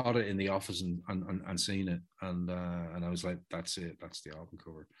must have caught it in the office and seen it. And I was like, that's it. That's the album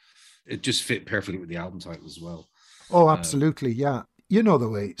cover. It just fit perfectly with the album title as well. Oh, absolutely. Yeah. You know the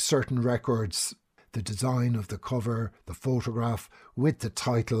way certain records, the design of the cover, the photograph with the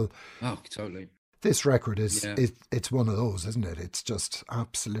title. Oh, totally. This record is, it's one of those, isn't it? It's just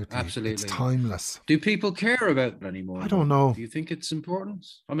absolutely, it's timeless. Do people care about it anymore? I don't know. Do you think it's important?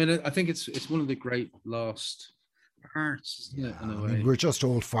 I mean, I think it's one of the great lost arts, isn't it, in a way? I mean, we're just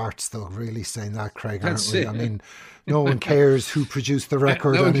old farts, though, really saying that, Craig, aren't we? I mean, no one cares who produced the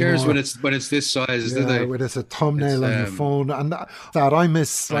record No one anymore. cares when it's this size, do they? When it's a thumbnail on your phone. And that I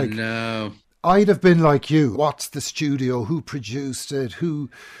miss, like... I know. I'd have been like you. What's the studio? Who produced it? Who,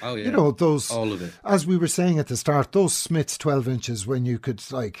 you know, those, all of it. As we were saying at the start, those Smiths 12 inches when you could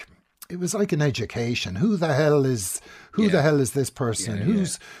like, it was like an education. Who the hell is this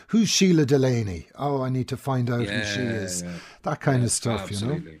person? Who's Sheila Delaney? Oh, I need to find out who she is. That kind of stuff,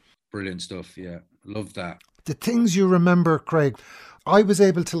 absolutely. You know? Brilliant stuff. Yeah. Love that. The things you remember, Craig, I was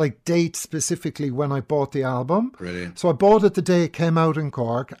able to like date specifically when I bought the album. Brilliant. So I bought it the day it came out in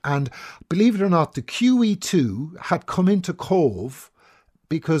Cork, and believe it or not, the QE2 had come into Cove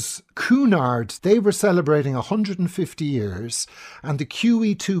because Cunard, they were celebrating 150 years, and the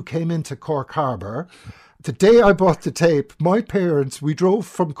QE2 came into Cork Harbour. The day I bought the tape, my parents, we drove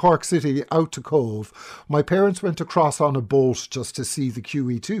from Cork City out to Cove. My parents went across on a boat just to see the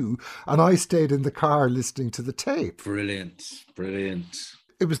QE2, and I stayed in the car listening to the tape. Brilliant.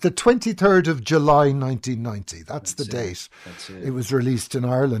 It was the 23rd of July 1990. That's the date. That's it. It was released in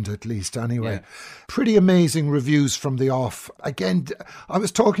Ireland, at least, anyway. Yeah. Pretty amazing reviews from the off. Again, I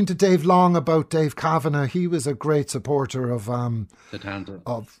was talking to Dave Long about Dave Kavanagh. He was a great supporter of Setanta.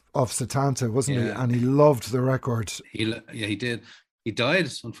 Of Setanta, wasn't he? And he loved the record. He did. He died,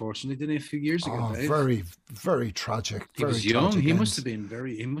 unfortunately, didn't he, a few years ago? Oh, Dave? Very, very tragic. He was young. He must have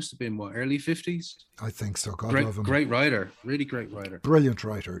been what, early 50s? I think so. God love him. Great writer. Really great writer. Brilliant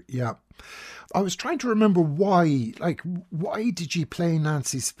writer, yeah. I was trying to remember why did you play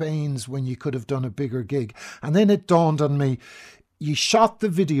Nancy Spains when you could have done a bigger gig? And then it dawned on me, you shot the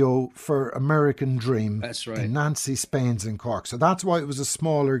video for American Dream. That's right. In Nancy Spains in Cork. So that's why it was a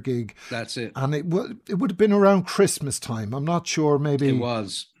smaller gig. That's it. And it would have been around Christmas time. I'm not sure, maybe. It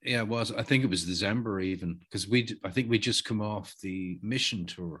was. Yeah, it was. I think it was December even, because I think we just come off the Mission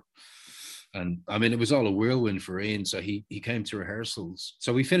tour. And I mean, it was all a whirlwind for Ian. So he came to rehearsals.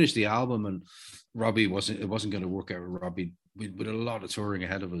 So we finished the album, and it wasn't going to work out with Robbie. We had a lot of touring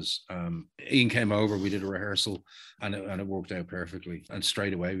ahead of us. Ian came over, we did a rehearsal, and it worked out perfectly. And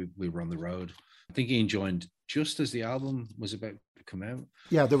straight away we were on the road. I think Ian joined just as the album was about come out.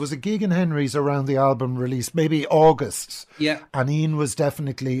 Yeah, there was a gig in Henry's around the album release, maybe August. Yeah. And Ian was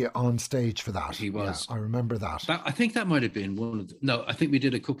definitely on stage for that. He was. Yeah, I remember that. I think that might have been one of the... No, I think we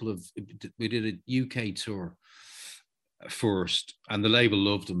did a UK tour first, and the label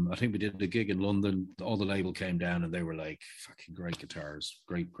loved them. I think we did a gig in London. All the label came down and they were like, fucking great guitars,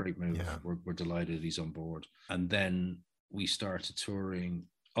 great move. Yeah. We're delighted he's on board. And then we started touring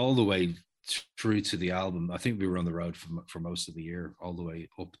all the way through to the album. I think we were on the road for most of the year, all the way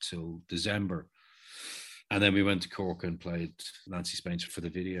up till December. And then we went to Cork and played Nancy Spain for the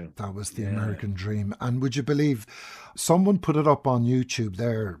video. That was the American Dream. And would you believe, someone put it up on YouTube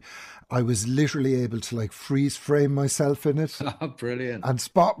there. I was literally able to like freeze frame myself in it. Oh, brilliant. And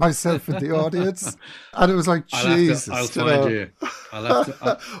spot myself in the audience. And it was like, Jesus. I'll find you. I'll have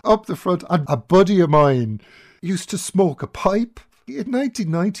to, up the front. And a buddy of mine used to smoke a pipe. In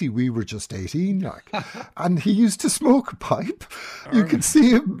 1990, we were just 18, like, and he used to smoke a pipe. You can see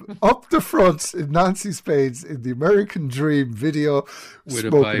him up the front in Nancy Spain's in the American Dream video with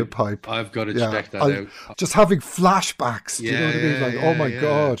smoking a pipe. I've got to check that out. Just having flashbacks. Do you know what I mean? Like, oh my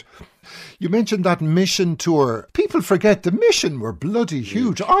God. You mentioned that Mission tour. People forget the Mission were bloody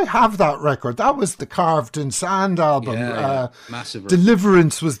huge. I have that record. That was the Carved in Sand album. Massive.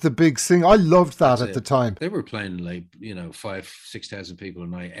 Deliverance was the big thing. I loved that at the time. They were playing like 5,000-6,000 people a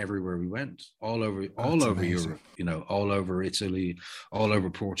night everywhere we went, all over Europe. All over Italy, all over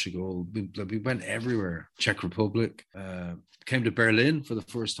Portugal. We went everywhere. Czech Republic. Came to Berlin for the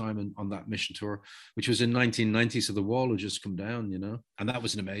first time on that Mission tour, which was in 1990. So the wall had just come down, and that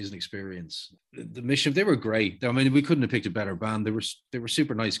was an amazing experience. The Mission, they were great. I mean, we couldn't have picked a better band. They were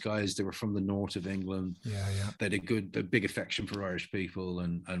super nice guys. They were from the north of England. Yeah. They had a big affection for Irish people,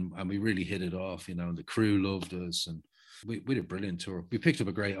 and we really hit it off. And the crew loved us, and we did a brilliant tour. We picked up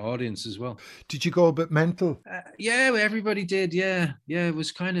a great audience as well. Did you go a bit mental? Yeah, everybody did. Yeah. It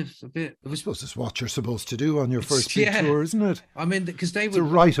was kind of a bit. I suppose it's what you're supposed to do on your first big tour, isn't it? I mean, because it's a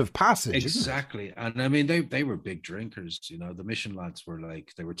rite of passage. Exactly. Isn't it? And I mean, they were big drinkers. The Mission lads were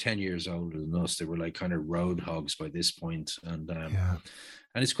like, they were 10 years older than us. They were like kind of road hogs by this point. And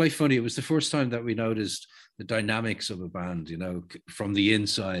and it's quite funny. It was the first time that we noticed the dynamics of a band, from the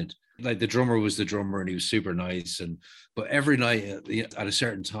inside. Like the drummer was the drummer and he was super nice. But every night at a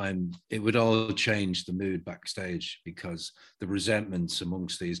certain time, it would all change the mood backstage because the resentments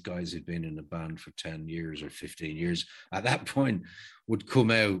amongst these guys who'd been in a band for 10 years or 15 years at that point would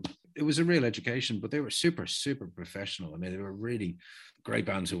come out. It was a real education, but they were super, super professional. I mean, they were really great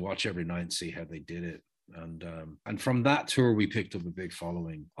bands to watch every night and see how they did it. And from that tour, we picked up a big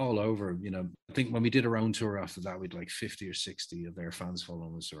following all over. I think when we did our own tour after that, we'd like 50 or 60 of their fans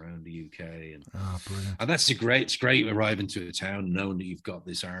following us around the UK. And that's it's great arriving to a town knowing that you've got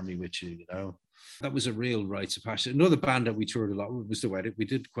this army with you, That was a real rite of passage. Another band that we toured a lot with was The Wedding. We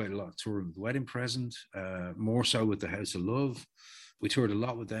did quite a lot of touring with The Wedding Present, more so with The House of Love. We toured a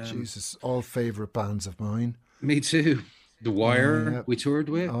lot with them. Jesus, all favourite bands of mine. Me too. The Wire, we toured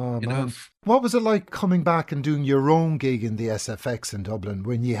with. Oh, man. What was it like coming back and doing your own gig in the SFX in Dublin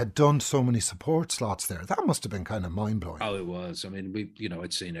when you had done so many support slots there? That must have been kind of mind-blowing. Oh, it was. I mean,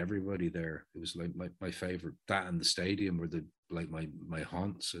 I'd seen everybody there. It was like my favourite. That and the stadium were my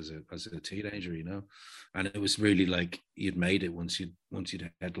haunts as a teenager, and it was really like you'd made it once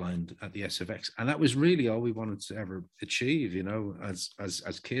you'd headlined at the SFX, and that was really all we wanted to ever achieve,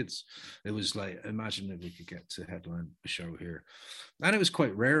 as kids. It was like, imagine if we could get to headline a show here, and it was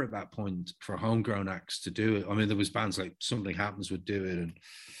quite rare at that point for homegrown acts to do it. I mean, there was bands like Something Happens would do it, and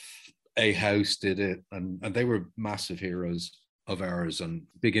A House did it, and they were massive heroes of ours and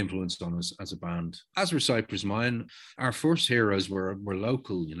big influence on us as a band. As were Cypress Mine. Our first heroes were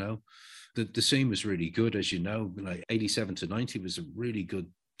local, The scene was really good, as you know. Like 87 to 90 was a really good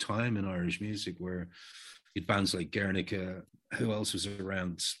time in Irish music where you had bands like Guernica. Who else was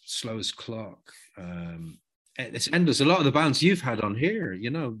around? Slowest Clock. It's endless. A lot of the bands you've had on here,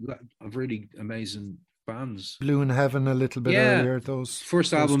 of really amazing bands. Blue in Heaven a little bit earlier. Those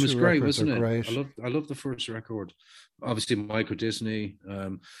first album was great, wasn't it? Great. I love the first record. Obviously Micro Disney,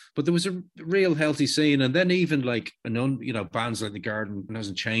 but there was a real healthy scene, and then even like bands like The Garden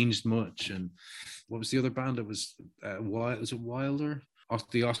hasn't changed much. And what was the other band? It was was it Wilder?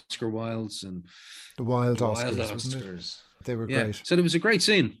 The Oscar Wildes and the Wild Oscars. Wasn't it? They were great. So there was a great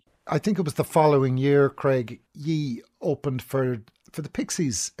scene. I think it was the following year, Craig, ye opened for the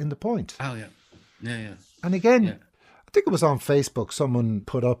Pixies in the Point. Oh yeah. Yeah. And again, think it was on Facebook, someone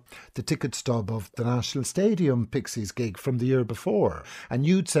put up the ticket stub of the National Stadium Pixies gig from the year before. And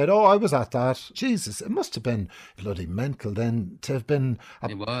you'd said, oh, I was at that. Jesus, it must have been bloody mental then to have been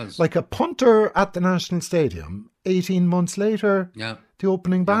It was. like a punter at the National Stadium. 18 months later, Yeah. the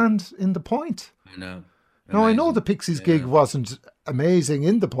opening band in the Point. I know. Now, I know Amazing. the Pixies gig wasn't amazing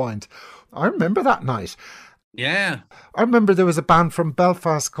in the Point. I remember that night. Yeah. I remember there was a band from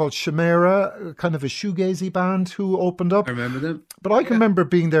Belfast called Chimera, kind of a shoegazy band, who opened up. I remember them. But I can remember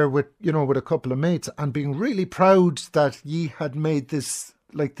being there with, you know, with a couple of mates and being really proud that ye had made this,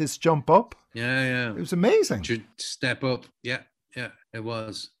 like, this jump up. Yeah, yeah. It was amazing. To step up. Yeah, yeah. It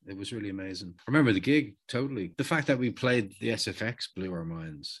was really amazing. I remember the gig totally. The fact that we played the SFX blew our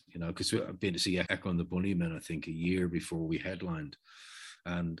minds, you know, because I've been to see Echo and the Bunnymen, I think, a year before we headlined.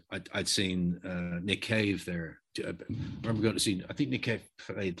 And I'd seen Nick Cave there. I remember going to see, I think Nick Cave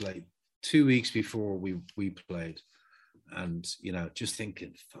played like 2 weeks before we played. And, you know, just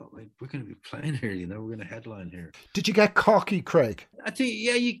thinking, oh, we're going to be playing here, you know, we're going to headline here. Did you get cocky, Craig? I think,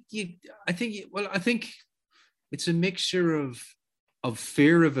 yeah, I think it's a mixture of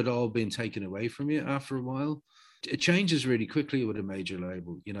fear of it all being taken away from you after a while. It changes really quickly with a major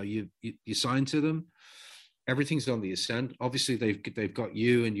label. You know, you sign to them, everything's on the ascent. Obviously, they've got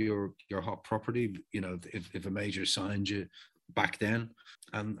you and your hot property. You know, if a major signed you back then,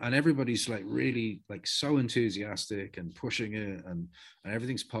 and everybody's like really like so enthusiastic and pushing it, and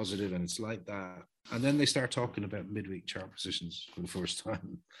everything's positive, and it's like that. And then they start talking about midweek chart positions for the first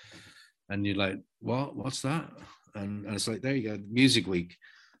time, and you're like, what's that? And it's like, there you go, Music Week.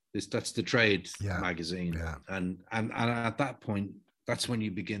 That's the trade magazine. Yeah. And at that point, that's when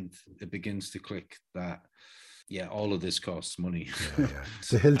it begins to click that, yeah, all of this costs money. Yeah.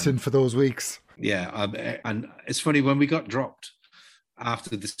 The Hilton for those weeks. Yeah. And it's funny, when we got dropped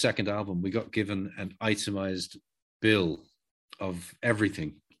after the second album, we got given an itemized bill of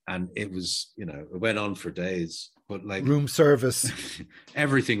everything. And it was, you know, it went on for days, but like room service,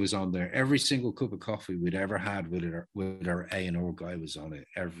 everything was on there. Every single cup of coffee we'd ever had with our A&R guy was on it.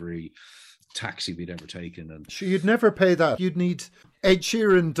 Every taxi we'd ever taken. And sure, you'd never pay that. You'd need, Ed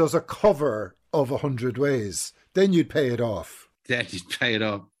Sheeran does a cover of 100 Ways, then you'd pay it off. Then you'd pay it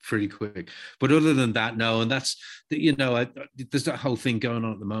off pretty quick. But other than that, no. And that's, you know, there's that whole thing going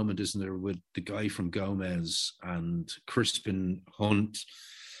on at the moment, isn't there, with the guy from Gomez and Crispin Hunt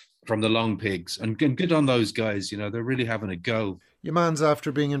from the Long Pigs, and good on those guys. You know, they're really having a go. Your man's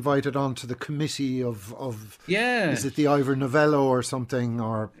after being invited on to the committee of is it the Ivor Novello or something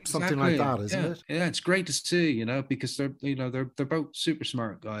something like that, isn't it? Yeah, it's great to see, you know, because they're both super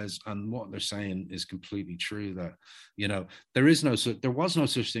smart guys, and what they're saying is completely true. That, you know, there was no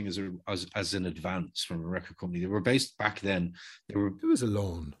such thing as an advance from a record company. They were based back then. It was a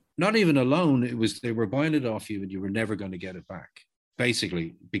loan. Not even a loan. They were buying it off you, and you were never going to get it back.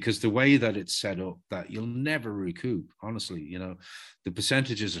 Basically, because the way that it's set up, that you'll never recoup, honestly, you know, the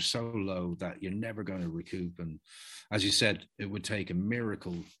percentages are so low that you're never going to recoup. And as you said, it would take a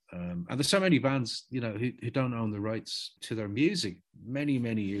miracle. And there's so many bands, you know, who don't own the rights to their music many,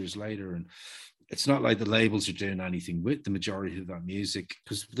 many years later. And it's not like the labels are doing anything with the majority of that music,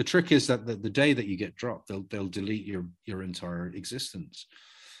 because the trick is that the day that you get dropped, they'll delete your entire existence.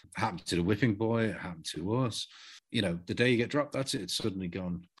 It happened to the Whipping Boy, it happened to us. You know, the day you get dropped, that's it. It's suddenly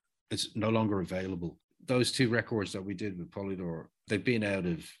gone. It's no longer available. Those two records that we did with Polydor, they've been out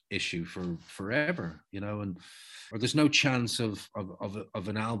of issue for forever, you know, or there's no chance of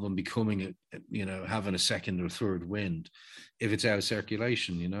an album becoming having a second or third wind if it's out of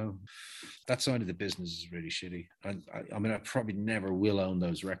circulation, you know. That side of the business is really shitty. And I mean, I probably never will own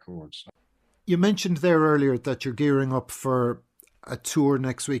those records. You mentioned there earlier that you're gearing up for a tour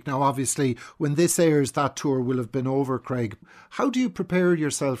next week. Now, obviously, when this airs, that tour will have been over, Craig. How do you prepare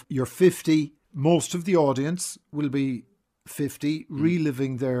yourself? You're 50. Most of the audience will be 50,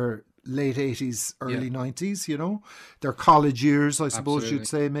 reliving their late 80s, early 90s, you know, their college years, I suppose Absolutely. You'd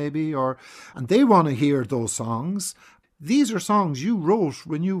say maybe, and they want to hear those songs. These are songs you wrote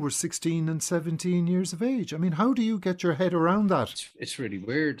when you were 16 and 17 years of age. I mean, how do you get your head around that? It's really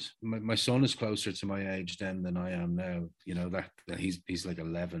weird. My son is closer to my age then than I am now. You know, that he's like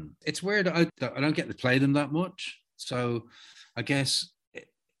 11. It's weird. I don't get to play them that much. So I guess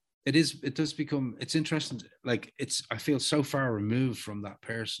it does become, it's interesting. Like I feel so far removed from that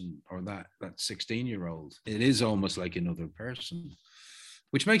person or that 16-year-old. It is almost like another person,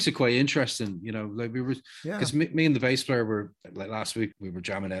 which makes it quite interesting, you know. Like we were, because me and the bass player were, like last week, we were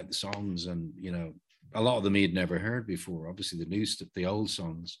jamming out the songs, and you know, a lot of them he'd never heard before. Obviously, the old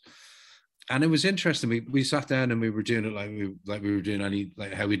songs, and it was interesting. We sat down and we were doing it like we were doing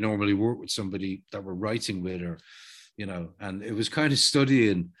how we'd normally work with somebody that we're writing with, or you know, and it was kind of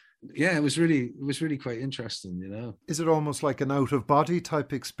studying. Yeah, it was really quite interesting, you know. Is it almost like an out of body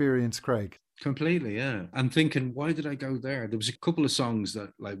type experience, Craig? Completely, yeah. And thinking, why did I go there? There was a couple of songs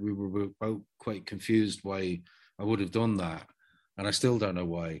that like we were both quite confused why I would have done that, and I still don't know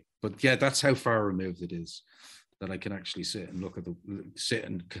why. But yeah, that's how far removed it is that I can actually sit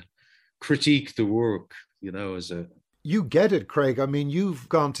and critique the work, you know, as a. You get it, Craig. I mean, you've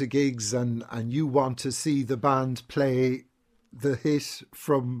gone to gigs and you want to see the band play the hit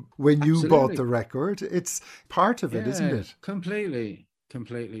from when you bought the record. It's part of it, isn't it? Completely.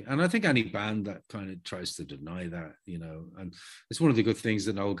 And I think any band that kind of tries to deny that, you know, and it's one of the good things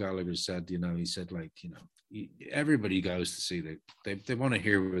that Noel Gallagher said, you know, he said, like, you know, everybody goes to see they want to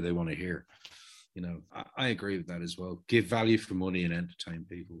hear what they want to hear. You know, I agree with that as well. Give value for money and entertain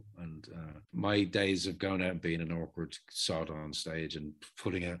people. And my days of going out and being an awkward sod on stage and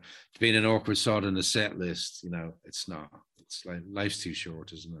being an awkward sod in a set list, you know, it's not. It's like life's too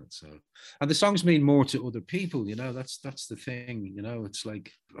short, isn't it? So, and the songs mean more to other people, you know. That's the thing, you know. It's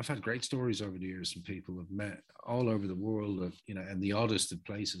like I've had great stories over the years from people I've met all over the world, that, you know, in the oddest of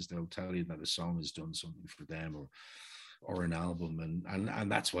places, they'll tell you that a song has done something for them, or an album,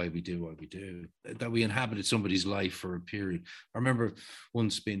 and that's why we do what we do, that we inhabited somebody's life for a period. I remember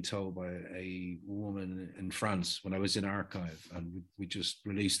once being told by a woman in France when I was in Archive, and we just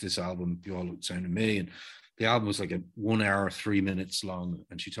released this album, You All Look the Same to Me, and the album was like a 1 hour, 3 minutes long,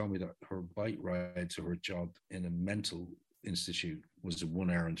 and she told me that her bike ride to her job in a mental institute was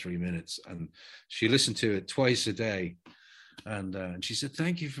 1 hour and 3 minutes, and she listened to it twice a day. And she said,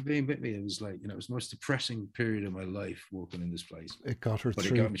 thank you for being with me. It was like, you know, it was the most depressing period of my life working in this place. It got her but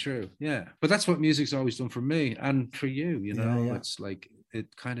through. It got me through. Yeah. But that's what music's always done for me and for you, you know. Yeah. It's like,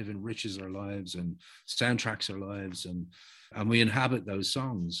 it kind of enriches our lives and soundtracks our lives, and we inhabit those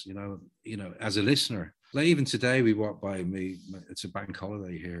songs, you know, as a listener. Like even today we walked by me, it's a bank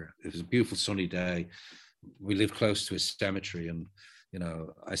holiday here. It was a beautiful sunny day. We live close to a cemetery, and you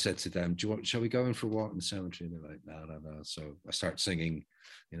know, I said to them, shall we go in for a walk in the cemetery? And they're like, no. So I start singing,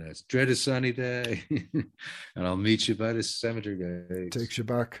 you know, it's dread a sunny day and I'll meet you by the cemetery gates. Takes you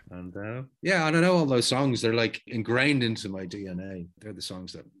back. And yeah, and I know all those songs. They're like ingrained into my DNA. They're the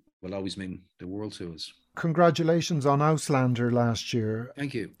songs that will always mean the world to us. Congratulations on Auslander last year.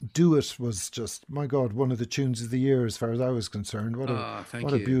 Thank you. Do It was just, my God, one of the tunes of the year as far as I was concerned. What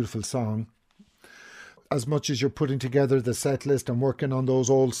a beautiful song. As much as you're putting together the set list and working on those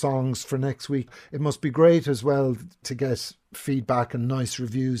old songs for next week, it must be great as well to get feedback and nice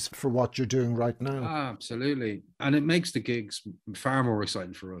reviews for what you're doing right now. Absolutely. And it makes the gigs far more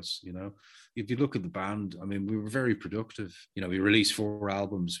exciting for us, you know. If you look at the band, I mean, we were very productive. You know, we released 4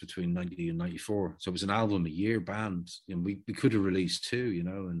 albums between 90 and 94. So it was an album a year band. You know, we could have released 2, you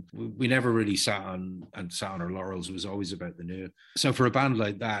know, and we never really sat on our laurels. It was always about the new. So for a band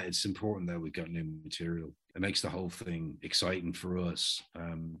like that, it's important that we got new material. It makes the whole thing exciting for us.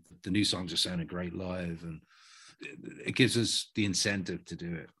 The new songs are sounding great live, and it gives us the incentive to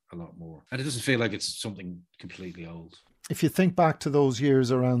do it a lot more. And it doesn't feel like it's something completely old. If you think back to those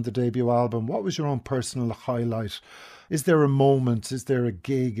years around the debut album, what was your own personal highlight? Is there a moment? Is there a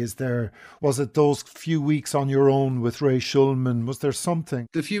gig? Was it those few weeks on your own with Ray Shulman? Was there something?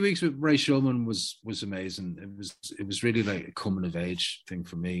 The few weeks with Ray Shulman was amazing. It was really like a coming of age thing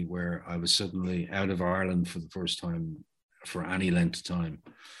for me, where I was suddenly out of Ireland for the first time for any length of time.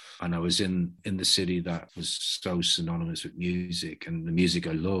 And I was in the city that was so synonymous with music and the music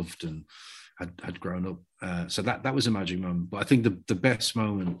I loved and had grown up. So that was a magic moment. But I think the best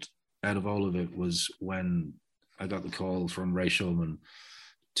moment out of all of it was when I got the call from Ray Shulman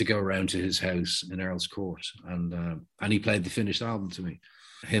to go around to his house in Earl's Court. And he played the finished album to me.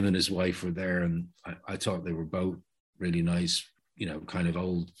 Him and his wife were there, and I thought they were both really nice, you know, kind of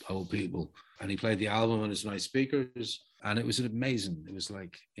old people. And he played the album on his nice speakers. And it was amazing. It was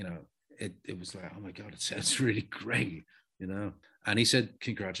like, you know, it was like, oh my God, it sounds really great, you know. And he said,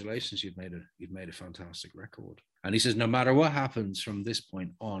 congratulations, you've made a fantastic record. And he says, no matter what happens from this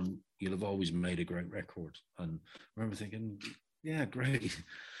point on, you'll have always made a great record. And I remember thinking, yeah, great.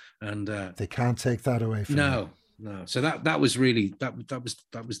 And they can't take that away from you. No. So that was really that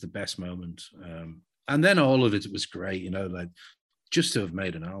was the best moment. And then all of it was great, you know, like just to have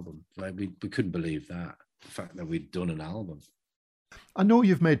made an album. Like we couldn't believe that. The fact that we'd done an album. I know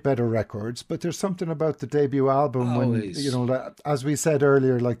you've made better records, but there's something about the debut album when, you know, as we said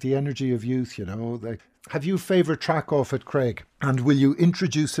earlier, like the energy of youth, you know. Have you a favourite track off it, Craig? And will you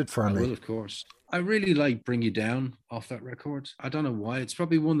introduce it for me? I will, of course. I really like Bring You Down off that record. I don't know why. It's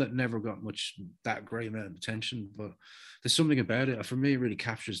probably one that never got that great amount of attention, but there's something about it. For me, it really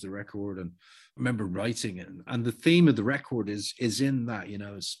captures the record. And I remember writing it, and the theme of the record is in that,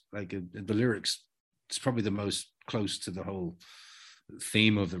 it's like the lyrics. It's probably the most close to the whole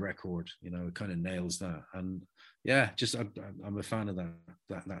theme of the record. It kind of nails that. And yeah, just I'm a fan of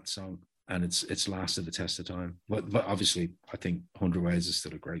that song, and it's lasted the test of time. But obviously, I think 100 Ways is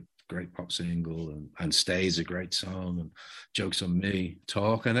still a great pop single, and Stay is a great song, and Joke's on Me,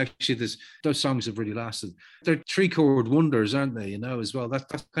 Talk, and actually those songs have really lasted. They're 3-chord wonders, aren't they? As well. That's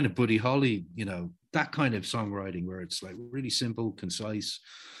kind of Buddy Holly, that kind of songwriting where it's like really simple, concise,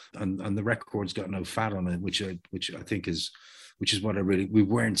 and the record's got no fat on it, which I think is. Which is what we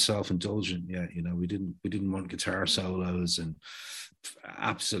weren't self-indulgent yet, we didn't want guitar solos and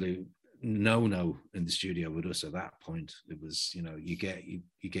absolute no in the studio with us at that point. It was, you get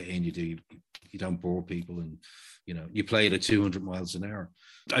in, you don't bore people, and you play it at 200 miles an hour.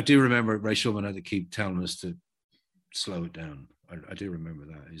 I do remember Ray Shulman had to keep telling us to slow it down. I do remember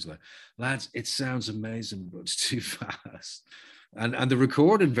that. He's like, lads, it sounds amazing, but it's too fast. And the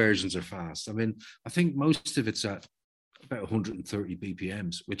recorded versions are fast. I mean, I think most of it's at about 130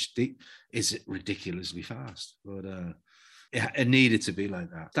 BPMs, which is ridiculously fast, but it needed to be like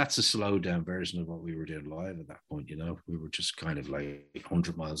that. That's a slowed down version of what we were doing live at that point. We were just kind of like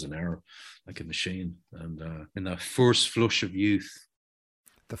 100 miles an hour, like a machine. And in that first flush of youth.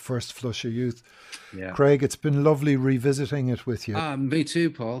 The first flush of youth. Yeah. Craig, it's been lovely revisiting it with you. Me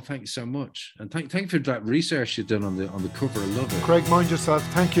too, Paul. Thank you so much. And thank you for that research you've done on the cover. I love it. Craig, mind yourself.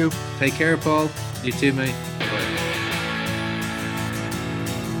 Thank you. Take care, Paul. You too, mate. Bye-bye.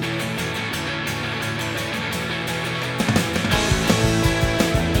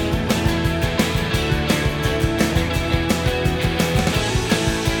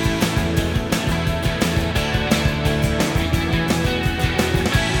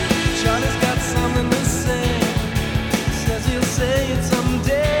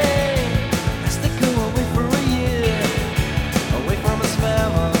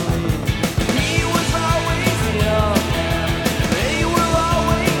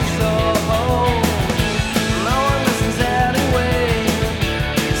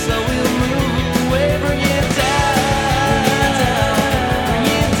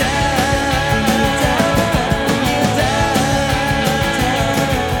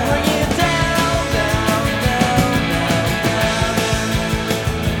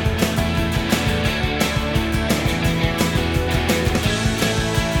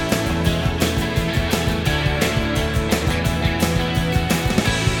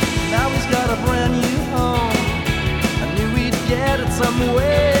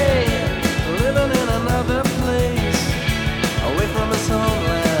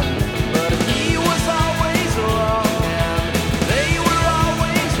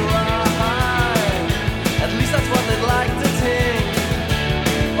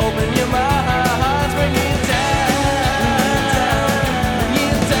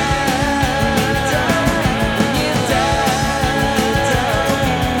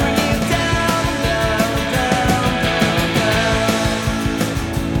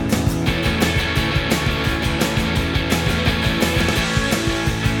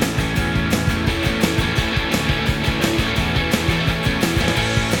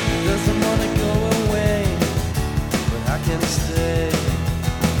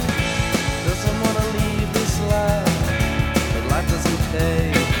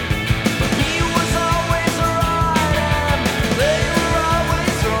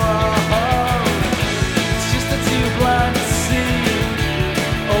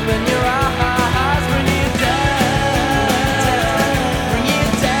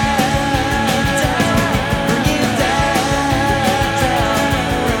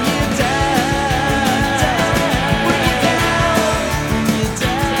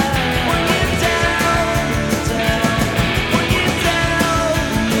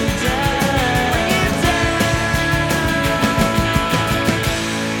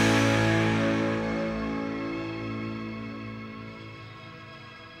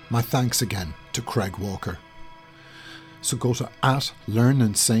 My thanks again to Craig Walker. So go to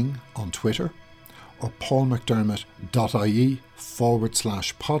 @LearnAndSing on Twitter or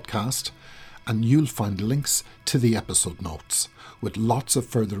paulmcdermott.ie/podcast and you'll find links to the episode notes with lots of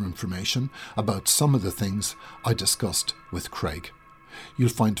further information about some of the things I discussed with Craig. You'll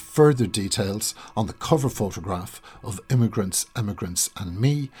find further details on the cover photograph of Immigrants, Emigrants and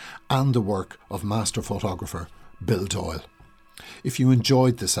Me and the work of master photographer Bill Doyle. If you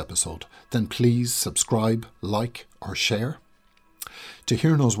enjoyed this episode, then please subscribe, like or share. To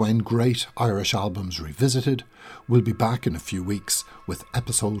Hear Knows When, Great Irish Albums Revisited, we'll be back in a few weeks with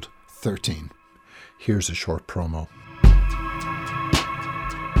episode 13. Here's a short promo.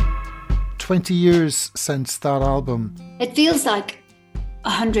 20 years since that album. It feels like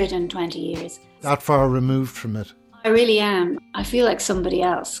 120 years. That far removed from it. I really am. I feel like somebody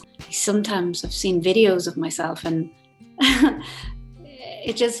else. Sometimes I've seen videos of myself and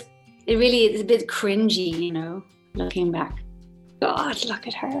it really is a bit cringy, you know, looking back. God, look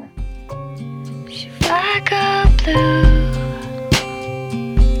at her. She's like a blue.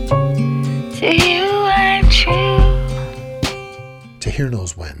 To you I'm true. To Hear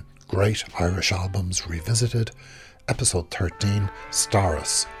Knows When, Great Irish Albums Revisited, episode 13, Star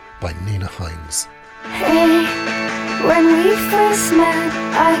Us by Nina Hines. Hey, when we first met,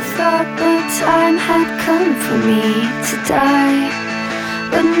 I thought the time had come for me to die.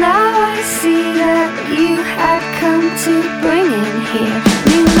 But now I see that you had come to bring in here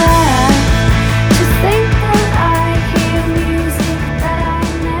new life. To think that I hear music that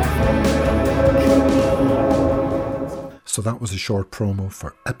I never could. So that was a short promo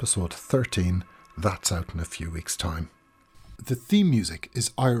for episode 13. That's out in a few weeks' time. The theme music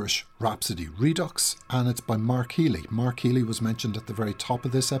is Irish Rhapsody Redux, and it's by Mark Healy. Mark Healy was mentioned at the very top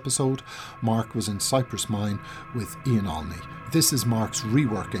of this episode. Mark was in Cypress Mine with Ian Olney. This is Mark's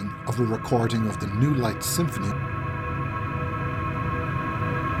reworking of a recording of the New Light Symphony